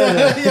of?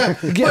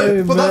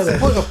 But that's the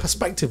point of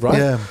perspective, right?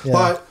 Yeah.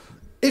 Like,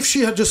 if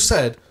she had just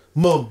said,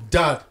 Mum,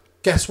 Dad,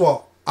 guess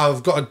what?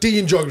 I've got a D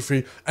in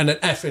geography and an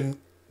F in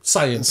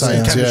science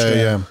and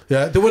chemistry.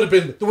 Yeah. They would have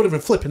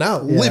been flipping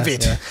out.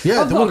 Livid.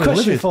 I've got a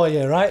question for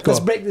you, right? Let's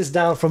break this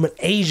down from an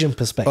Asian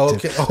perspective.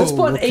 Okay. Let's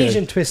put an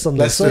Asian twist on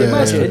this. So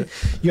imagine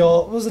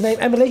what was the name?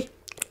 Emily,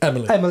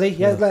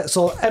 yeah.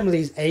 So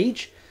Emily's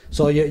age,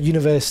 so you're at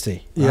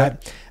university,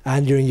 right?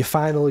 And you're in your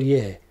final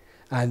year,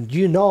 and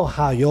you know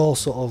how your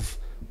sort of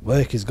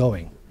work is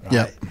going, right?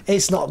 Yeah.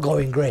 It's not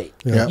going great.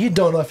 Yeah. You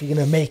don't know if you're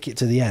going to make it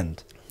to the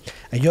end.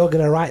 And you're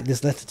going to write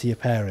this letter to your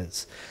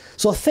parents.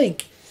 So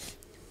think,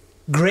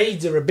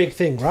 grades are a big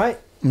thing, right?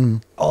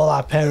 All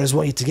our parents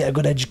want you to get a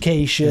good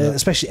education,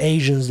 especially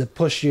Asians that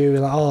push you,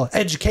 like, oh,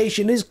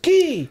 education is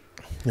key.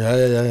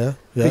 Yeah.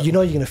 But you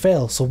know you're going to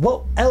fail. So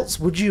what else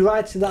would you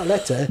write in that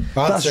letter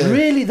that's say-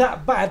 really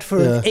that bad for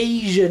an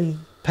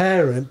Asian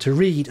parent to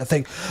read and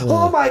think,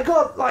 oh my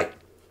God, like...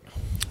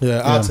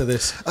 Yeah, I'd say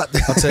this. I'd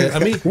say,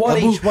 Ami, One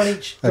Abu. each, one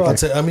each. Go on. I'd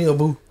say, Ami,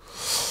 Abu,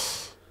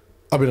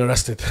 I've been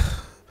arrested.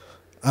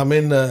 I'm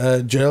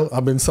in jail.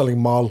 I've been selling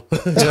mal.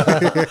 and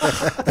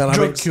I've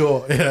been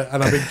cured. Yeah,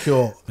 and I've been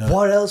cured. Yeah.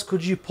 What else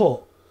could you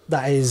put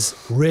that is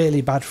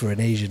really bad for an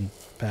Asian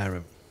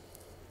parent?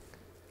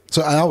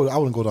 So I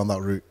wouldn't go down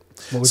that route.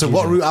 What would So you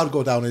what do? route I'd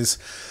go down is,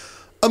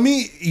 I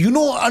mean, you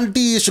know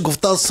Auntie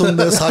Shagufta's son,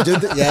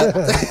 Sergeant,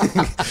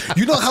 yeah.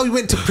 You know how he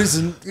went to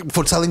prison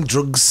for selling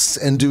drugs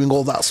and doing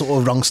all that sort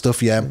of wrong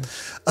stuff, yeah.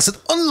 I said,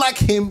 unlike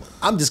him,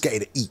 I'm just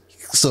getting to eat.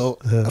 So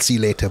I'll see you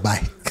later.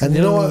 Bye. And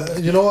you know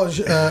what? You know what?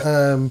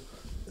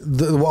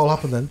 What'll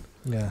happen then?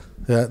 Yeah.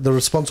 Yeah, the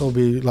response will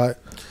be like,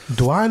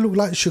 "Do I look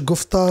like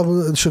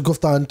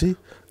Shagufta auntie?"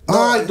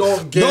 I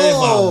don't give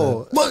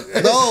No,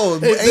 no,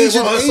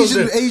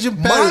 If Asian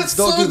parents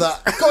don't do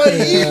that. Got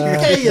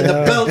and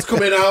the belt's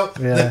coming out,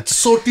 the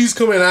soti's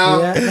coming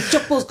out. Yeah, the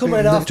chupple's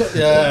coming off.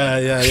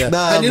 Yeah.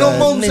 Nah, and you know,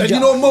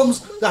 man.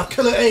 mums that have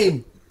killer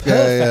aim.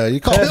 Yeah.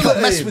 You can't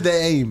Perfect. mess with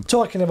their aim.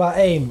 Talking about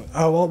aim,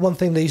 one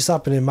thing that used to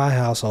happen in my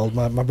household,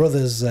 my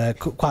brother's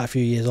quite a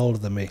few years older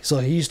than me, so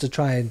he used to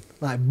try and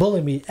like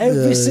bully me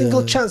every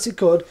single chance he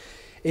could.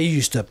 He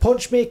used to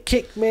punch me,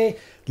 kick me,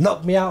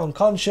 knock me out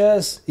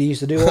unconscious. He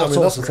used to do all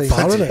sorts of that's things.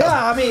 fun, isn't it?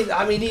 Yeah,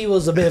 I mean, he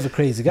was a bit of a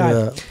crazy guy.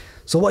 Yeah.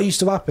 So what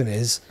used to happen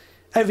is,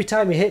 every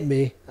time he hit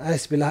me, I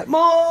used to be like,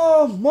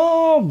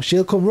 "Mom!"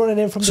 She'll come running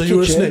in from So the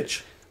you kitchen. were a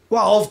snitch.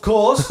 Well, of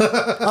course.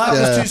 I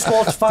was too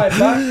small to fight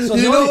back. So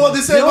You the know only- what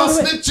they say the about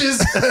only way-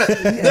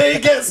 snitches? They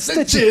get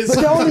stitches.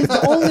 But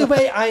the only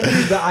way I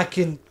knew that I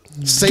can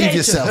Save get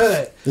yourself. him to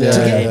hurt, Yeah. to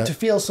get Yeah. him to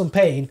feel some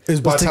pain, Is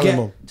by was to telling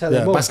mum. tell him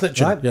Yeah, mum, by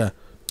snitching. right? Yeah.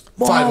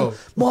 Mom, 5-0.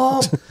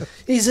 Mom,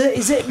 is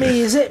it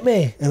me? Is it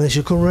me? And then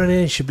she'll come running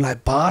in. She'll be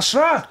like,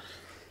 Basra.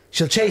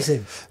 She'll chase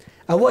him.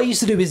 And what he used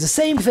to do is the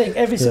same thing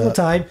every single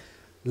time.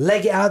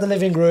 Leg it out of the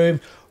living room,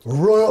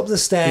 run up the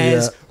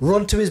stairs,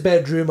 run to his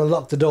bedroom and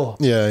lock the door.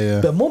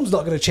 Yeah. But mum's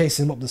not going to chase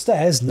him up the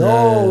stairs.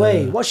 No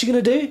way. What's she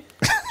going to do?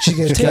 She's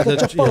going to take the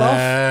chopper off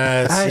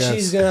and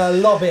she's going to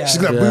lob it at She's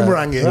him. gonna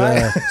boomerang it.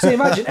 Right? So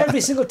imagine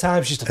every single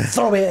time she's to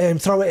throw it at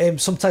him.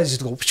 Sometimes she's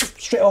to go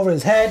straight over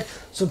his head.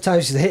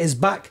 Sometimes she's to hit his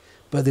back.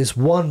 But this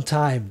one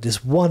time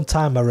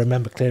I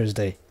remember clear as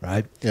day,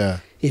 right? Yeah.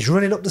 He's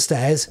running up the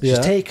stairs. She's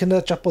taking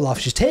the chapel off.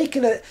 She's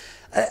taking an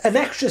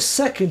extra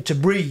second to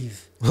breathe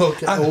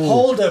and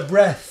hold her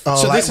breath. Oh,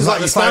 So this is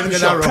like the sliding an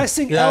snapshot. arrow.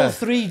 Pressing Yeah.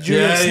 L3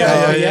 during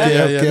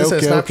Yeah. This is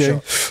a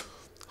snapshot.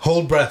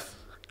 Hold breath.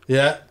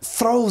 Yeah.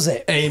 throws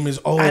it. Aim is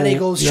And he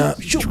goes,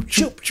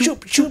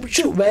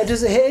 shoop. Where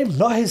does it hit him?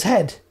 Not his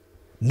head.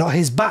 Not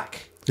his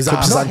back. His not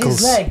arms. his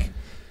ankles. leg.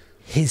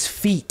 His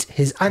feet.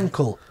 His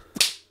ankle.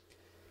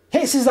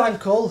 Hits his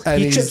ankle. And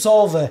he he's- trips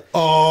over.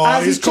 Oh,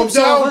 As he's he come trips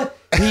down. over,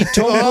 he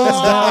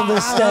tumbles down the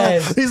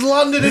stairs. He's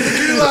landed in the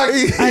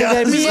gulag. And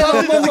then me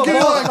and my mum were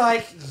Gulag. both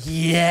like,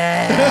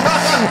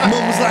 yeah.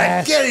 Mum's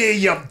like, get here,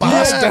 you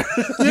bastard.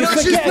 You know,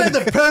 she's forgetting. played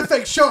the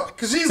perfect shot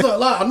because he's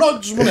like, I'm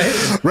not just want to hit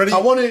him. Ready? I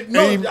want to,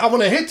 Aim. I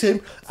want to hit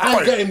him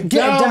and get him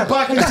Get him down,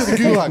 back into the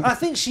gulag. I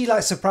think she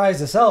like surprised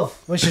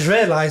herself when she's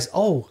realised,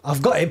 oh,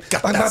 I've got him.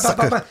 Bang, bang, bang,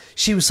 bang, bang.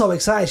 She was so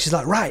excited. She's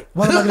like, right,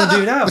 what am I going to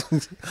do now?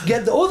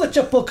 Get the other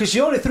chapel because she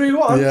only threw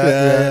one.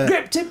 Yeah.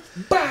 Gripped him.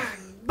 Bang,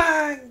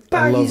 bang, I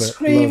bang. love He's it,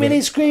 screaming. love it.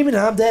 He's screaming.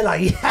 And I'm there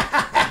like,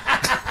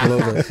 I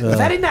love it. Yeah.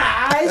 very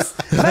nice,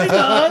 very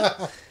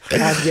good.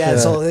 And yeah,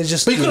 so it's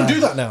just. But you couldn't do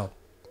that now.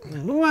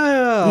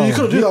 Well, You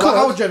couldn't do that. Like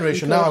our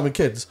generation now, I'm with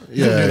kids.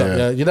 You couldn't do that.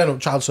 Yeah. Yeah. You don't know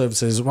child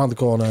services around the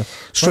corner.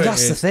 Straight Well,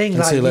 that's the in, thing.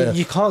 and see you Like, later.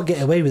 you can't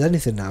get away with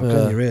anything now,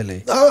 can you?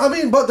 Really? I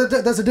mean, but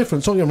there's a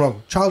difference. Don't get me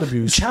wrong. Child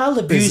abuse. Child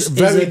abuse is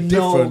very a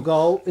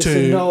no-go. It's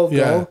a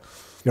no-go.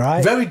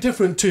 Right? Very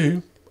different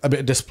to a bit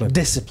of discipline.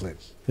 Discipline.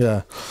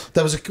 Yeah.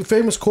 There was a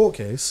famous court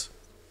case.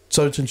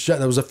 So to interject,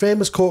 there was a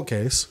famous court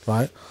case,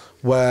 right,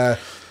 where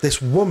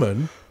this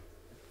woman,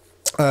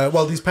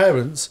 these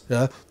parents,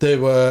 they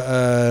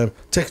were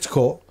taken to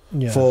court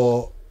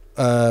for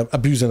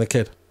abusing a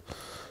kid.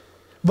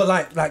 But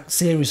like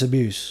serious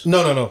abuse.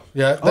 No.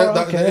 Yeah,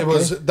 okay.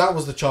 that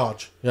was the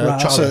charge. Yeah,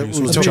 Right. child So abuse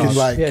we're was the talking charge.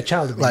 like, Yeah,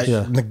 child abuse. like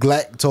Yeah.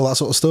 neglect, all that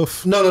sort of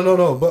stuff.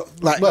 No.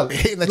 But Like,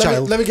 hitting the let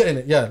child. let me get in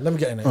it. Yeah, let me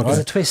get in it. There's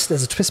a Right? twist.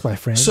 There's a twist, my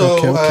friend. So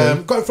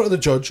Okay. got in front of the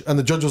judge, and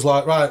the judge was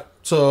like, right,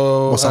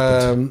 so What's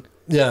happened?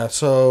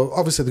 so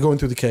obviously they're going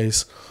through the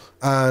case,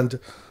 and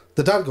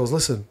the dad goes,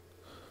 listen,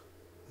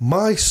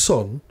 my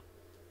son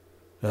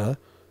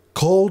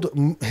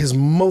called his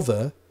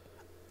mother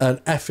an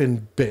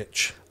effing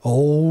bitch.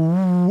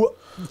 oh,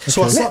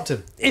 So I slapped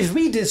him. If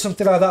we did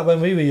something like that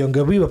when we were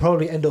younger, we would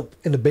probably end up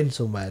in a bin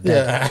somewhere.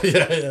 Dead.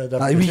 Yeah.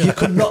 Like, you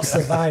could not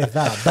survive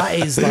that. That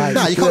is like.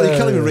 Nah, you can't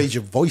even raise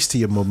your voice to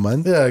your mum,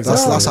 man. Yeah,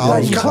 exactly. That's how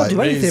like, I you was can't do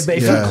like. anything. But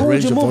if Yeah. you called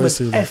Raise your your mum an voice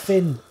to them.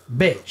 effing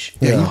bitch,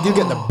 Yeah, you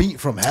get the beat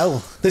from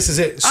hell. This is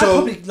it. I'd So,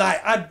 probably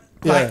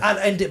I'd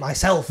end it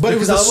myself. but it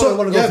was because the I son. wouldn't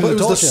wanna go Yeah, through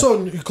but it was the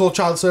torture. son who called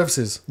child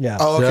services. Yeah.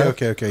 Oh, Yeah.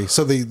 okay.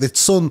 So the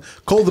son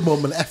called the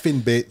mum an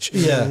effing bitch.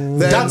 Yeah. Then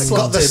Dad got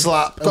slapped the him.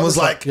 slap Got and the was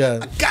slap, like, yeah.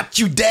 I got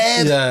you,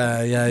 Dad.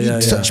 Yeah.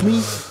 You touch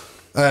me.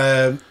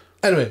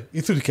 Anyway,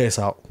 he threw the case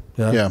out.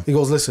 Yeah. He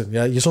goes, listen,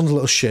 your son's a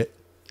little shit.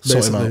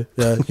 Sort him Basically,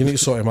 out. yeah, you need to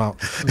sort him out.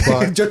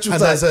 Like, Judge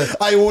was and like, there's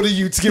I order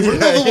you to give her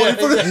another one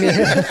for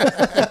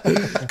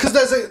it. because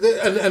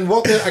and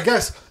what I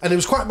guess, and it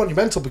was quite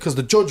monumental because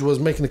the judge was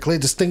making a clear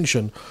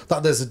distinction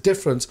that there's a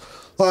difference.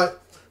 Like,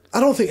 I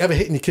don't think ever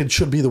hitting your kid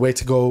should be the way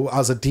to go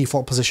as a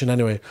default position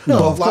anyway. No,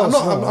 But, of like, course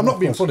not, I'm not of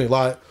being course. funny.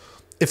 Like,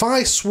 if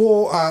I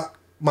swore at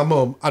my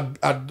mum,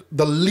 I'd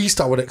the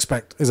least I would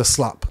expect is a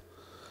slap.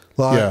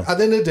 Like, Yeah. at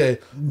the end of the day,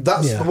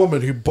 that's Yeah. the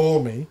woman who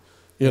bore me,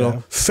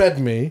 fed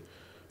me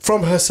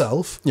from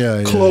herself,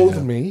 Yeah,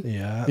 clothed me,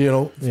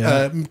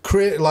 Yeah.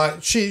 create like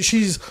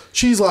she's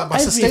like my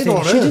sustainer Everything.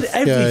 on She did earth.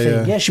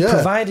 everything. Yeah. She Yeah.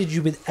 provided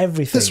you with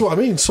everything. That's what I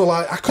mean. So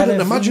like, I couldn't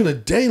And if imagine you- a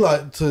day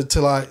like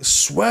to like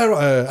swear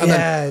at her, and then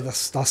Yeah,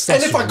 that's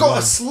and if I got a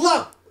wrong.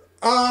 slap,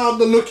 I'm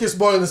the luckiest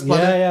boy on this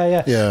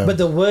planet. Yeah. But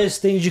the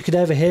worst things you could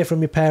ever hear from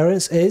your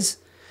parents is,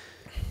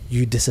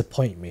 "You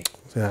disappoint me."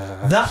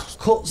 Yeah. That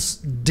cuts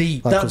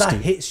deep. That cuts That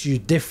deep. hits you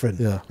different.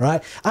 Yeah.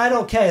 Right? I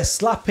don't care.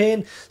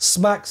 Slapping,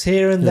 smacks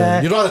here and Yeah.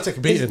 there. You'd rather take a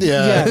beating.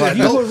 Yeah, Like,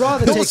 you would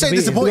rather don't take say a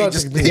beating. disappointed. You'd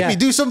Just rather take a hit me.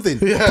 beating. Do something,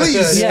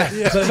 please.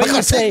 Yeah, but when you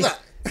can't say, take that.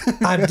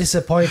 "I'm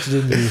disappointed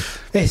in you,"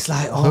 it's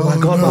like, oh my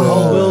god, my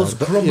whole world's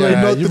crumbling.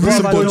 Yeah, Not you're the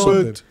disappointed.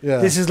 disappointed. Yeah.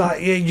 This is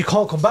like, you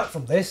can't come back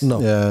from this. No.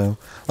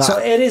 Yeah. So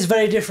it is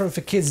very different for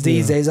kids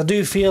these days. I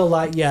do feel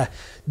like,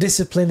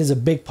 discipline is a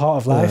big part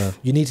of life. Yeah.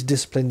 You need to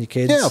discipline your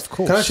kids. Yeah, of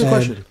course. Can I ask you a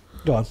question?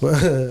 Go on.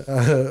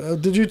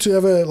 Did you two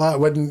ever like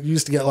when you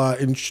used to get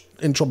like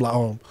in trouble at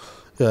home?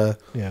 Yeah.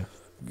 Yeah.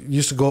 You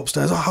used to go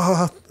upstairs.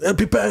 It'd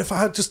be better if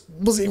I just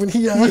wasn't even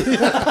here.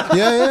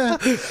 Yeah.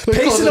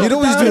 Pacing up You'd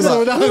always do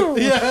down, that.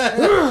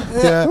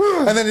 Yeah. Yeah.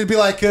 And then it'd be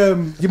like, your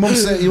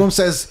mum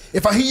says,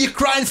 if I hear you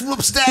crying from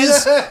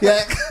upstairs,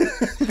 yeah.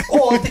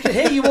 Or they can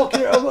hear you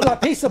walking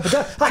like pacing up and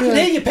down. I can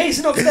hear you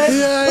pacing upstairs.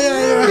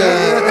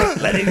 Yeah.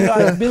 Let it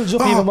like, builds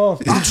up even more.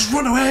 I'll just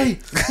run away.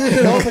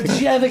 No, but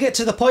did you ever get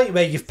to the point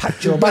where you've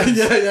packed your bags?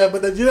 Yeah.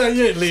 But then you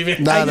ain't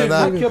leaving. Nah, And you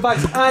nah. pack your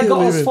bags. I got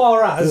leave as it.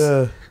 far as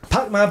Yeah.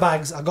 packed my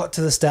bags. I got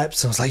to the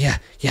steps. I was like, yeah.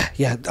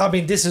 I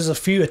mean, this is a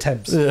few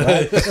attempts.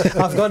 Right?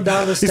 I've gone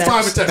down the steps. He's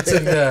 5 attempts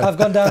in. Yeah. I've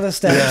gone down the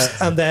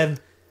steps and then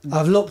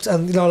I've looked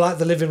and like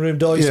the living room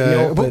door used to be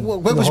Yeah. open.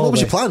 What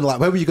was your plan? Like,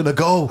 where were you going to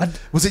go?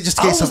 Was it just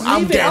a I case was of,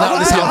 I'm leaving. getting out of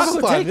this I house?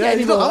 couldn't take it Yeah, you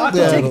anymore. got I out couldn't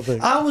there, I take don't it.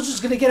 think. I was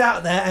just going to get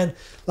out there and,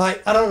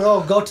 like, I don't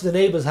know, go to the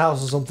neighbour's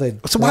house or something.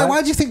 So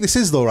why do you think this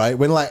is though, right?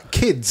 When like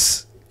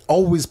kids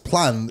always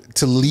plan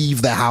to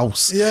leave their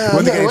house Yeah,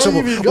 when they I get in know.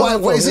 trouble. Where have you got Why,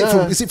 that what is from? it from?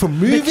 Yeah. Is it from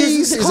movies? Because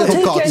Is they it from can't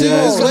take it cartoons?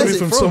 anymore. It's got to Where's be it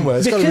from from? somewhere.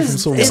 It's got to be from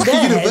Because somewhere. It's like a in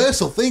their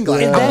universal thing.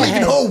 Like, in I'm their leaving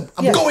head- home.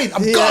 I'm yeah. going.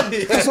 I'm gone.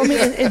 That's what I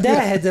mean. In their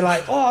head, they're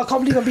like, "Oh, I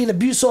can't believe I'm being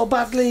abused so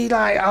badly.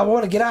 Like, I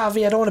want to get out of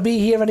here. I don't want to be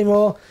here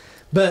anymore."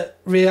 But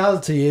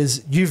reality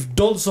is, you've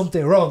done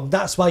something wrong.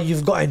 That's why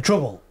you've got in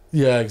trouble.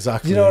 Yeah,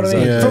 exactly. You know what I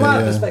mean? Yeah, From our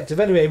yeah. perspective,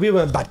 anyway, we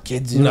weren't bad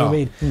kids. You know No, what I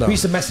mean? no. We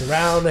used to mess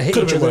around and hit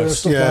Could've each been other and worse.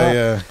 stuff like that.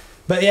 Yeah.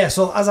 But yeah,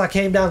 so as I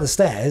came down the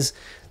stairs,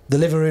 the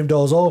living room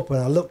door's open.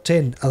 I looked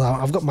in, and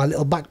I've got my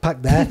little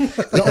backpack there.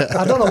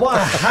 I don't know what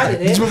I had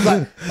in it. Your mum's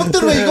like, I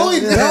don't know where you're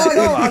going.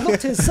 No, I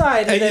looked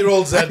inside. and then-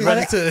 8-year-old Zed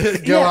ready to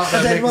go Yeah, out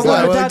and there. then Make my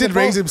Well, mum and he dad did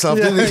were raise both himself,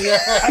 didn't he?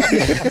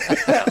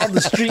 on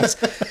the streets.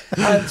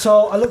 And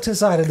so I looked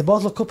inside, and they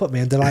both look up at me,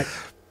 and they're like,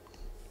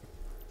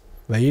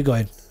 "Where are you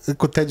going?"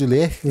 Could tell you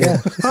later.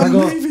 Yeah. I'm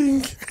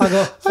leaving. I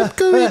go, I'm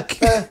going.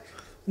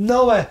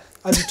 nowhere.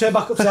 I just turned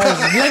back upstairs,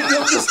 went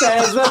up the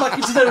stairs, went back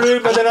into the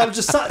room, and then I'm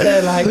just sat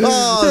there like,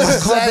 Oh, I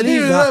can't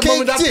believe that. Mum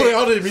and Dad Kicked put it. it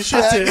on him. He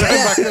shit it.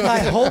 Back up. I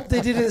hope they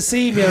didn't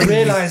see me and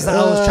realise that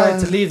I was trying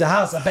to leave the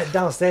house. I bet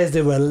downstairs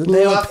they were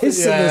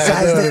pissing Yeah,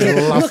 themselves. they were Thinking,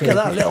 look laughing. at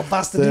that little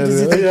bastard. Who does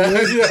he think he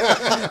is?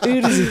 Yeah.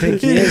 Who does he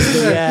think he is?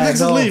 But yeah, Next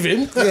is no. leaving.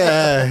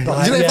 Yeah.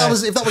 Like, Do you know yeah.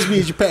 if that was me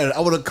as your parent,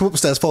 I would have come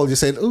upstairs following you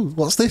saying, "Oh,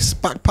 what's this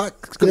backpack?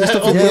 It's got your Yeah,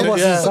 stuff in yeah, there.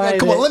 what's inside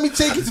Come it?" on, let me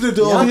take you to the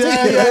door. I'll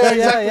Yeah, take it.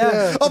 yeah,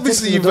 yeah.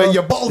 Obviously, Take it to the door.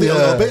 you bottled it a Yeah.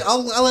 little bit.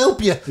 I'll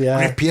help you. Yeah.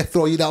 Grip you,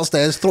 throw you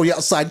downstairs, throw you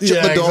outside, shut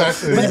Yeah, the door.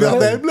 exactly. Leave you out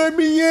there. Let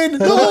me in.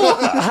 No.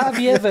 Have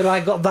you ever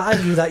like got that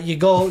angry that you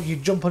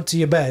jump onto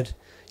your bed,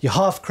 you're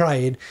half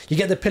crying, you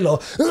get the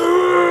pillow,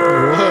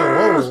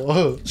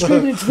 Whoa.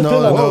 screaming into the No,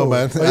 pillow. no,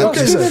 man.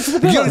 Okay, screaming into the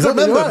pillow. You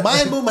remember, Right.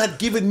 my mum had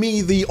given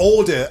me the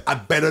order, I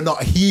better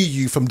not hear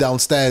you from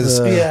downstairs.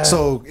 Yeah.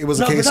 So it was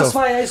No, a but case that's of.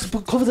 why I used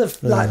to cover the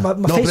like my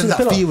No, face but with then the that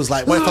pillow. fear was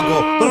like, what if I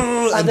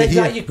go, And they then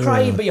hear? like, you're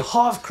crying, but you're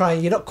half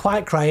crying. You're not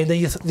quite crying. Then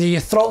your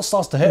throat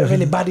starts to hurt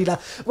really badly. Like,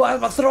 why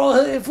is my throat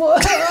hurting for?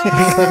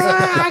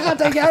 I can't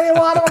take it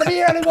anymore. I don't want to be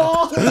here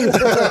anymore.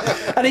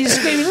 And he's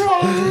screaming.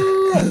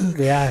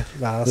 Yeah,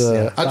 that's,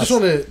 I just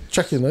want to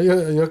check in. Are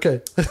you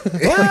okay?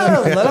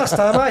 Well, the last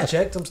time I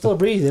checked, I'm still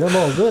breathing. I'm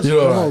all good.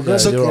 You're all I'm all right, good. yeah,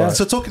 So, you're right.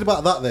 so talking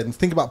about that, then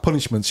think about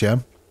punishments. Yeah,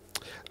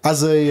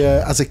 as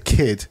a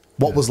kid,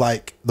 what was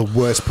like the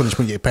worst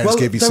punishment your parents Well,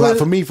 gave you? there So, like were-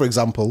 for me, for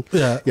example,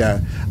 Yeah.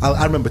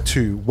 I remember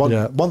two. One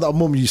that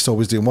mum used to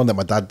always do, and one that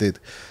my dad did.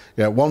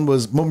 Yeah, one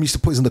was mum used to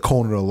put us in the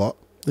corner a lot.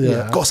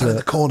 Yeah. Go stand in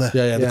the corner.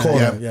 Yeah, the Yeah.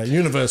 corner. Yeah,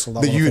 universal.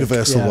 That The one, I think.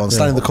 universal Yeah. one,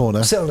 stand in the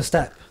corner. Sit on the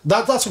step.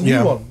 That's a new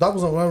Yeah. one. That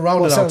wasn't around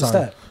What, in sit our on the time.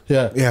 step?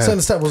 Yeah. Yeah, Sit on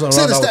the step wasn't Sit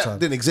around on our the step time.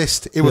 didn't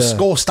exist. It was Yeah.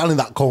 go stand in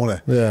that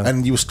corner, Yeah.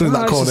 and you were stood in No,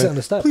 that I used to sit corner. on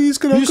the step. Please,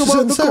 can You I used to come sit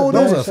out on the the step? corner?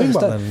 That was Yeah, a thing sit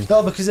on back the then. step.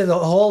 No, because in the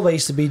hallway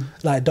used to be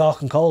like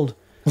dark and cold.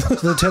 So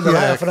they turned the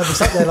light Yeah. off and I'd be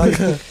sat there like,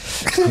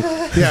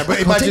 Yeah, but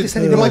take this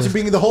anymore. imagine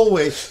being in the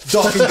hallway,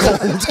 dark and cold.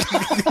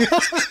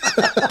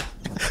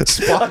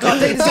 I can't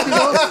take this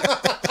anymore.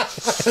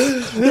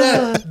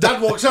 Yeah.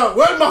 Dad walks out.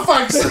 Where are my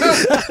fags?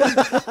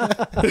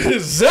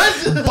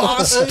 Zed.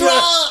 Bastard!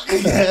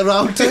 Yeah,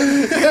 around.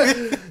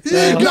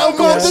 Now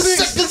go to the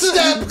second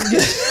step.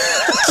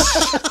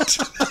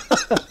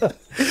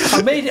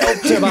 I made it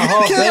up to about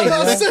halfway.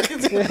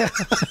 Yeah.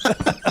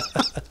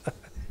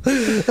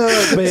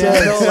 But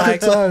yeah, no, like,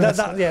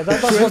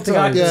 that's one thing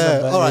I can Yeah,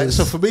 remember. all right.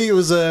 So for me, it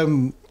was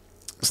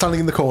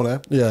standing in the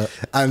corner. Yeah.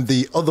 And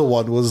the other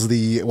one was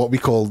what we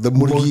call the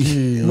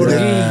murgi. Murgi,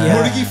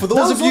 yeah. Murgi, for That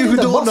those was of you only who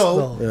the don't mosque,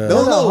 know, though. Yeah. no,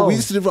 Was that at we home?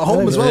 used to do it at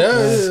home as well.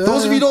 Yeah.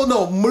 Those of you who don't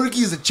know, murgi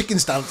is a chicken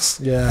stance.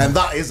 Yeah. And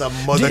that is a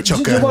mother Do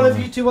chucker. one of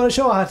you two want to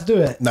show how to do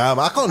it? Nah,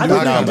 man, I can't I do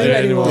don't it know now, how to do man.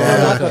 it anymore.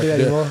 Yeah. I can't do it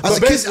anymore. As a But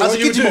kid, basically what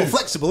you you're would more do-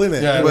 flexible,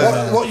 innit? Yeah,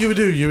 But- what you would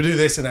do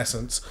this in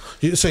essence.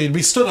 So you'd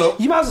be stood up.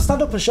 You might as well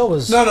stand up and show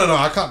us. No,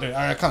 I can't do it.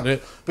 I can't do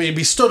it. But you'd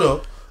be stood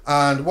up,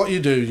 and what you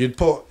do, you'd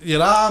put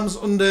your arms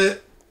under.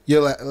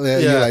 Your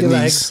knees. Your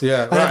legs.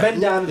 Yeah, And right.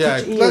 bend down and Yeah,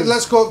 touch your ears.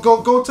 let's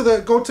go to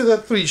the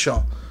 3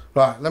 shot.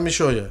 Right, let me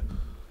show you.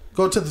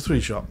 Go to the 3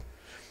 shot.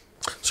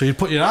 So you'd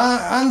put your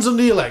hands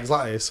under your legs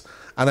like this,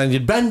 and then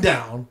you'd bend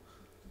down,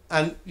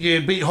 and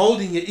you'd be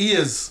holding your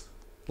ears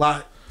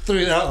like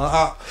through that. Like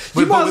that.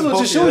 You might as well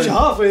just show us you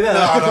halfway there.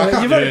 No, I can't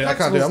You're do very it. I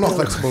can't do it. I'm not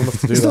flexible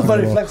enough to do Still that.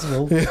 very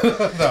anymore.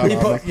 flexible. You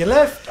put your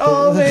left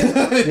arm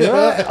in, your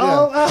right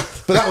arm out.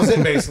 But that was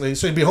it basically.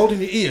 So you'd be holding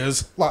your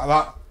ears like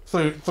that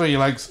through your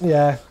legs.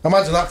 Yeah.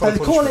 Imagine that for And a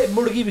they call punch. it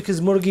murgi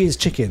because murgi is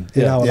chicken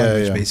in Yeah. our Yeah,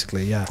 language, yeah.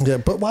 basically. Yeah. Yeah,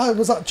 but why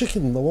was that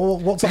chicken?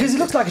 What's Because that? he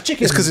looks like a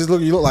chicken. It's because you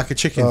look like a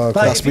chicken. Oh, okay.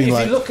 Like, That's if, been if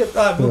like. you look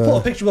at, we'll put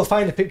a picture, we'll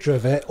find a picture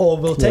of it, or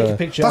we'll take Yeah. a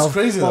picture That's of,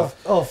 crazy, of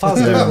Faz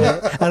doing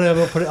it, and then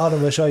we'll put it on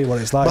and we'll show you what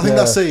it's like. I think Yeah.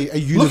 that's a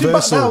Looking back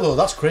universal. now though,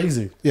 that's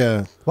crazy.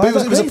 Yeah, Why but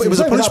is that crazy? it was a It's not even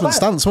that punishment bad.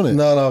 stance, wasn't it?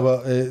 No,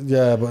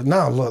 but but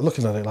now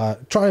looking at it,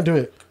 like try and do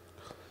it.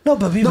 No,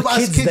 but we No, were but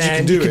as kids kids you then.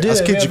 can do it. As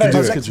kids you We're can do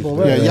very it. flexible, Yeah,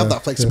 weren't we? you have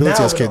that flexibility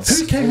Now as we're not. kids.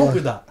 Who came up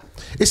with that?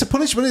 It's a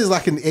punishment. It's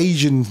like an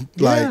Asian,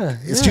 like Yeah,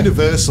 it's yeah.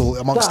 universal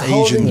amongst That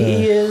holding Asian. your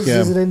ears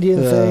Yeah. is an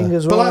Indian thing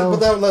as But well.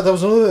 there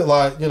was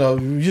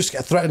another you used to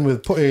get threatened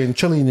with putting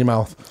chili in your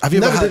mouth. Have you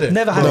never ever had- did it?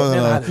 Never had No, it. no,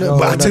 Never no. had it. But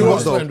I No, tell you no, what,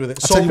 no. though. Threatened with it.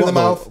 I tell Soap you in what, the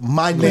though. mouth.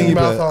 My Clean your neighbour.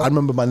 mouth out. I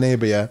remember my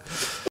neighbour. Yeah.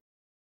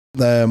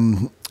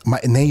 My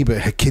neighbour,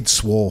 her kid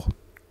swore.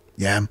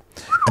 Yeah,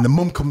 and the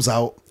mum comes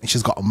out and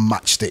she's got a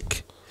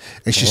matchstick,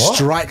 and she What?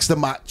 strikes the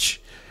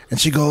match, and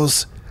she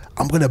goes,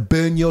 "I'm gonna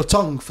burn your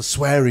tongue for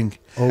swearing."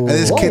 And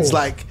this Whoa. kid's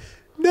like,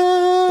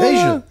 "No."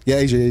 Asian? Yeah,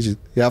 Asian.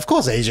 Yeah, of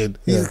course Asian.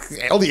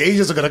 Only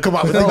Asians are gonna come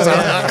out with things like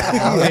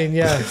that. I mean,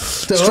 yeah.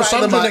 Strike the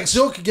Sandra match. next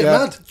door could get Yeah.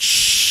 mad.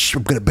 Shh,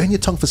 I'm gonna burn your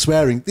tongue for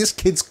swearing. This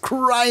kid's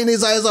crying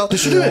his eyes out. Did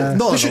she do it? No, Did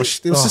no,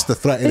 she- it was just a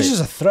threat. It's innit?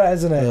 just a threat,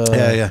 isn't it?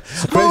 Yeah.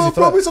 crazy Oh, I threat.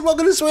 promise I'm not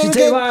going to swear She again.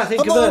 tell you what I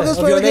think I'm of not her, gonna of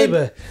swear your again.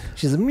 neighbour.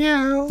 She's a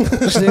meow.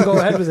 She didn't go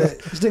ahead with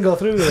it. She didn't go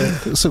through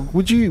with it. So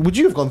would you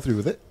have gone through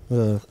with it?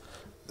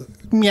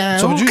 Meow.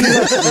 So would you?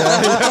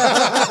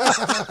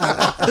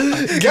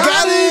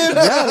 got him?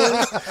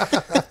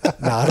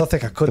 No, I don't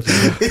think I could.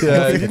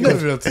 Yeah, you'd never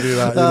be able to do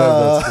that. You'd never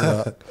be able to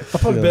do that. I'll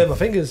probably burn my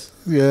fingers.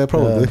 Yeah,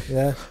 probably.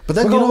 Yeah. But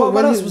then But you know what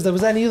when else you- was there?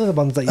 Was there any other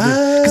ones that you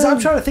did? Because I'm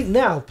trying to think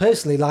now,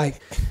 personally,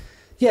 like,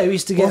 yeah, we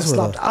used to get What's with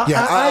slapped. that?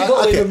 Yeah, I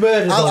got okay. even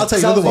murdered. I'll once, tell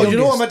you 'cause I another was one. the You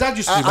know what my youngest. dad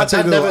used to do? I'll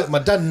tell you another one. My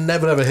dad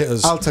never ever hit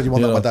us. I'll tell you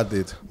one that know. my dad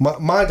did.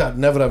 My dad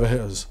never ever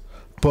hit us.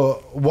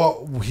 But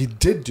what he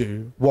did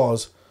do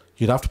was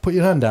you'd have to put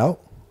your hand out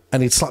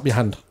and he'd slap your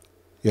hand.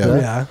 Yeah.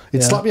 Yeah.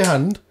 He'd slap your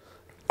hand,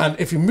 and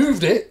if you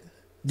moved it,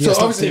 You so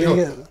slapped obviously it, you you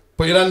go, get-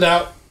 put your hand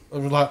out,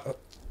 and like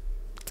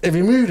if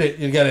you moved it,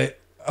 you'd get it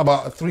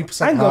about 3%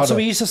 Hang on, harder. so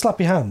he used to slap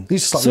your hand. He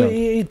used to slap so your hand.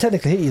 he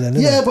technically hit you then,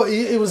 didn't Yeah, he? but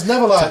it was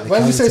never like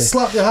when we say Technicality.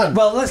 slap your hand.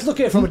 Well, let's look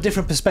at it from a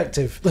different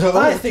perspective. Oh,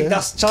 I okay. think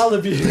that's child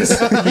abuse.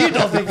 You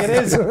don't think it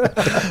is.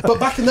 But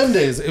back in them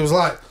days, it was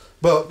like.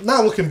 But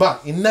now looking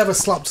back, he never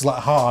slapped us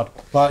like hard.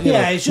 Like you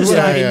Yeah, know, it's just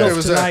Yeah, like yeah. enough it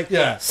was to a- like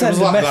it send was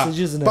a like message,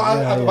 that. isn't it? But,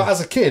 Yeah, but as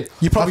a kid,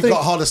 You probably I think-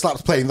 got harder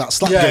slaps playing that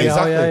slap Yeah, game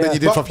exactly. than you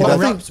did But- from but your I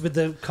dad. think- raps with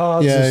the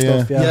cards Yeah, and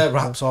stuff. Yeah, Yeah,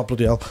 raps are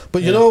bloody hell.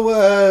 But you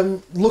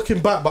know, looking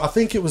back, but I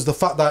think it was the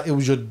fact that it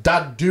was your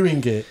dad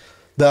doing it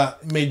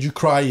that made you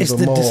cry even It's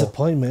the more.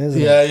 disappointment,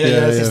 isn't Yeah, it? yeah,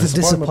 yeah. It's the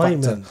factor.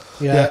 disappointment.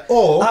 Yeah.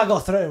 Yeah. I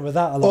got threatened with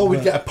that a lot. Or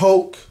we'd get a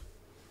poke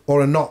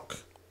or a knock.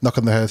 Knock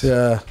on the head.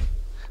 Yeah.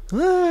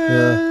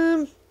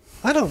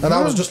 I don't know. And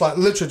I was just like,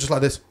 literally just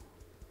like this.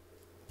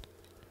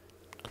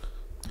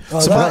 Oh,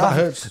 So that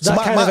my- that so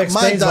kind my of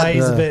explains dad- why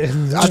he's a bit.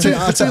 I'll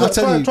tell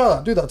you, Try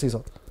that. Do that,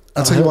 T-Sock.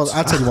 I'll tell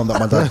you one that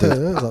my dad did.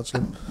 Yeah,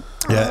 actually.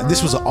 Yeah,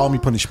 this was an army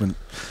punishment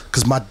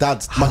because my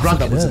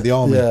granddad was in the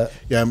army.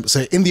 Yeah.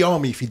 So in the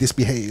army, if you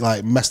misbehaved,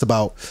 like messed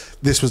about,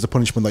 this was the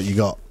punishment that you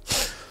got.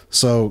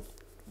 So,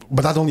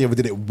 but dad only ever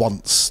did it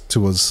once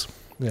to us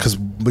because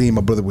me and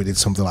my brother, we did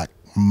something like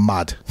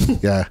mad.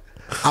 Yeah,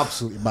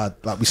 absolutely mad.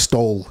 Like we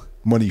stole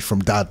money from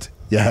dad.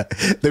 Yeah,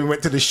 then we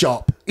went to the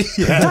shop.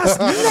 Yeah, That's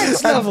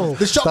next level.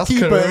 the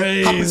shopkeeper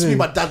crazy. happens to be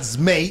my dad's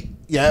mate.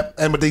 Yeah,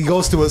 and but he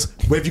goes to us,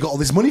 "Where have you got all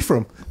this money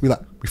from?" We're like,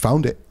 "We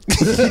found it."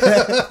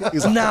 Yeah.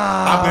 He's like,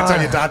 Nah. I'm gonna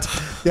tell you, Dad.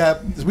 Yeah,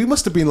 we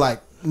must have been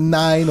like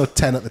 9 or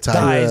 10 at the time.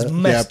 That is Yeah.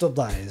 messed up.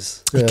 That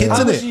is. You kids,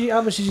 How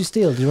innit? much did you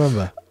steal? Do you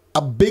remember?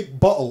 A big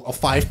bottle of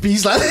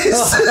 5p's like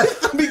this.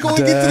 We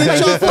going into the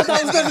shop.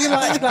 That was never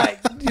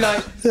like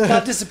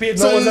that disappeared.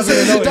 No So one's ever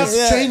your gonna dad's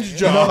notice. change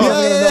jar.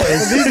 Yeah.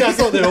 And these guys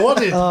thought they were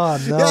wanted. Oh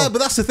no. Yeah, but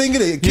that's the thing, innit?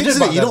 did Kids,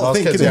 back innit? You then, don't I was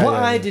think, kids, innit? yeah. What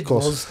I did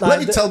was Let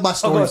me tell my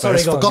story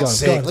first, for God's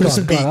sake. Let me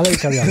speak. Let me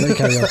carry on.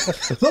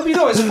 Look, you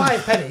know it's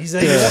 5 pennies.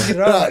 And you're walking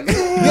around. Right.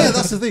 Yeah,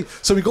 that's the thing.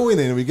 So we go in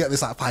and we get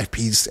this like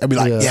 5p's and we're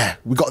like, Yeah. yeah,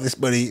 we got this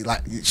money,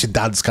 like it's your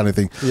dad's kind of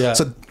thing. Yeah.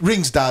 So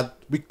rings dad.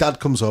 Dad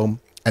comes home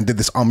and did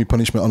this army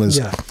punishment on us.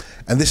 Yeah.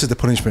 And this is the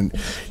punishment.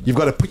 You've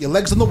got to put your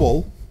legs on the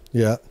wall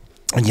Yeah.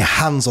 and your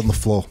hands on the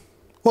floor.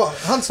 What?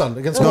 Handstand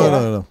against the No,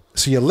 wall? no.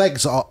 So your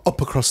legs are up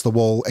across the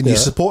wall and you're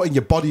Yeah. supporting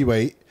your body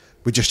weight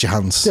with just your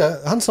hands. Yeah,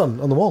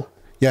 handstand on the wall.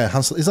 Yeah,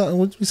 hands. Is that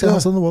what we say?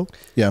 Hands on the wall.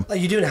 Yeah. Like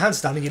you're doing a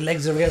handstand and your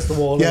legs are against the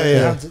wall. Yeah, and yeah.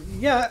 your hands-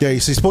 yeah. Yeah,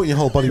 so you're supporting your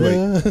whole body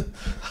weight.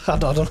 I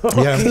don't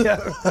know. Yeah.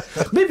 Yeah.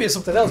 Maybe it's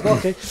something else. But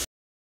okay.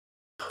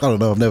 I don't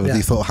know. I've never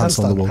really thought hands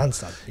on the wall.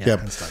 Handstand. Yeah. Yeah.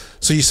 Handstand.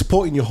 So you're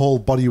supporting your whole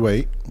body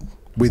weight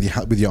with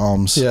your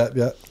arms. Yeah,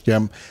 yeah.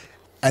 Yeah.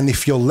 And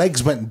if your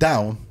legs went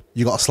down,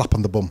 you got a slap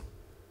on the bum.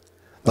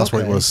 That's what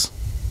it Okay. was.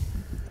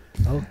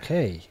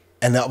 Okay.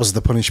 And that was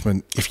the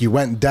punishment. If you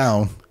went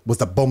down, was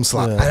the bum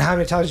slap. Yeah. And how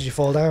many times did you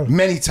fall down?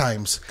 Many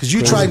times. Because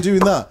you tried doing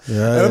that.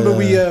 Yeah, I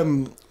remember yeah.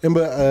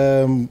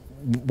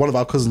 one of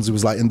our cousins who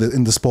was like in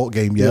the sport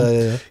game,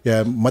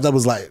 yeah. My dad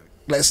was like,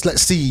 let's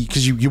see,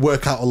 because you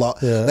work out a lot.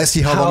 Yeah. Let's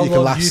see how long you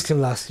can last. You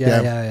can last.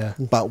 Yeah.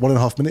 About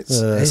 1.5 minutes.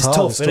 It's hard,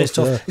 tough. It is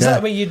tough. yeah. Is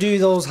that when you do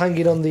those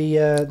hanging on the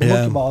Yeah.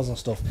 monkey bars and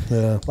stuff?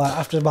 Yeah. Like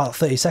after about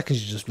 30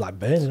 seconds, you're just like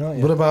burning, aren't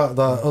you? What about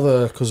that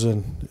other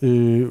cousin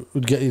who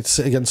would get you to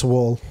sit against a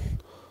wall?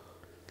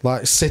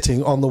 Like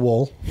sitting on the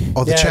wall.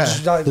 Or the chair.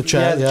 just like- The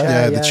chair, yeah.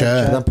 Yeah, the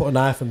chair. And then put a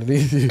knife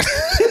underneath you.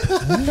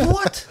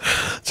 What?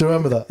 Do you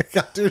remember that?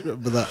 I do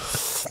remember that.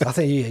 I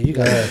think you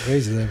guys are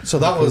crazy then. So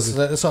that was,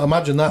 so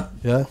imagine that,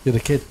 yeah? You're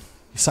the kid.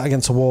 You sat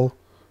against a wall,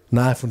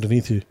 knife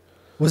underneath you.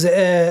 Was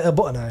it a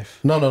butter knife?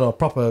 No,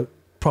 proper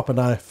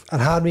knife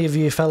And how many of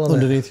you fell on it?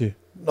 underneath you.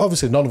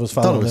 Obviously, none of us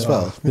fell None on of us it,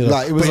 fell. you know.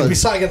 Like, it was but you'd like- be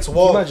sat against a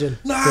wall. Imagine.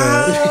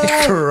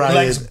 Nah, Crying.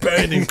 legs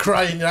burning,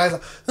 crying your eyes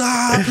out.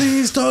 Nah,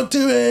 please don't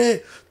do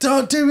it.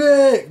 Don't do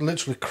it.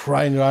 Literally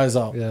crying your eyes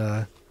out.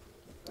 Yeah.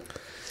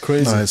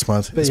 Crazy. No, it's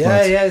mad. But It's yeah,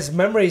 mad. it's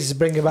memories,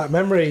 bringing back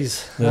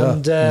memories. Yeah.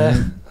 And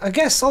I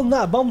guess on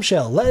that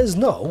bombshell, let us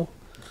know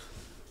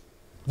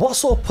what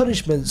sort of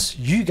punishments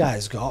you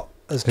guys got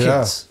as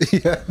kids.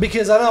 Yeah.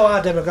 Because I know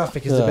our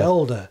demographic is a Yeah. bit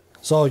older,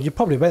 so you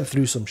probably went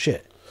through some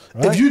shit.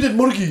 Right? If you did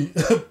monkey,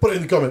 put it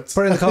in the comments.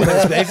 Put it in the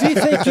comments. But if you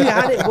think you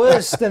had it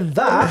worse than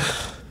that,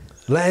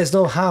 let us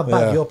know how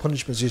bad Yeah. your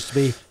punishments used to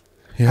be.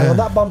 Yeah. And on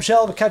that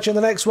bombshell, we'll catch you in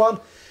the next one.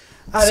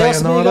 Adios,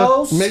 Sayonara.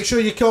 amigos. Make sure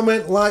you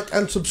comment, like,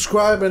 and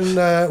subscribe, and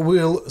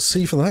we'll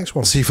see you for the next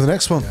one. See you for the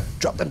next one.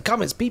 Drop them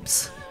comments,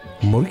 peeps.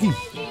 Monkey.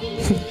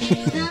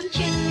 Some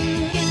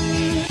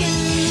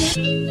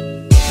choo.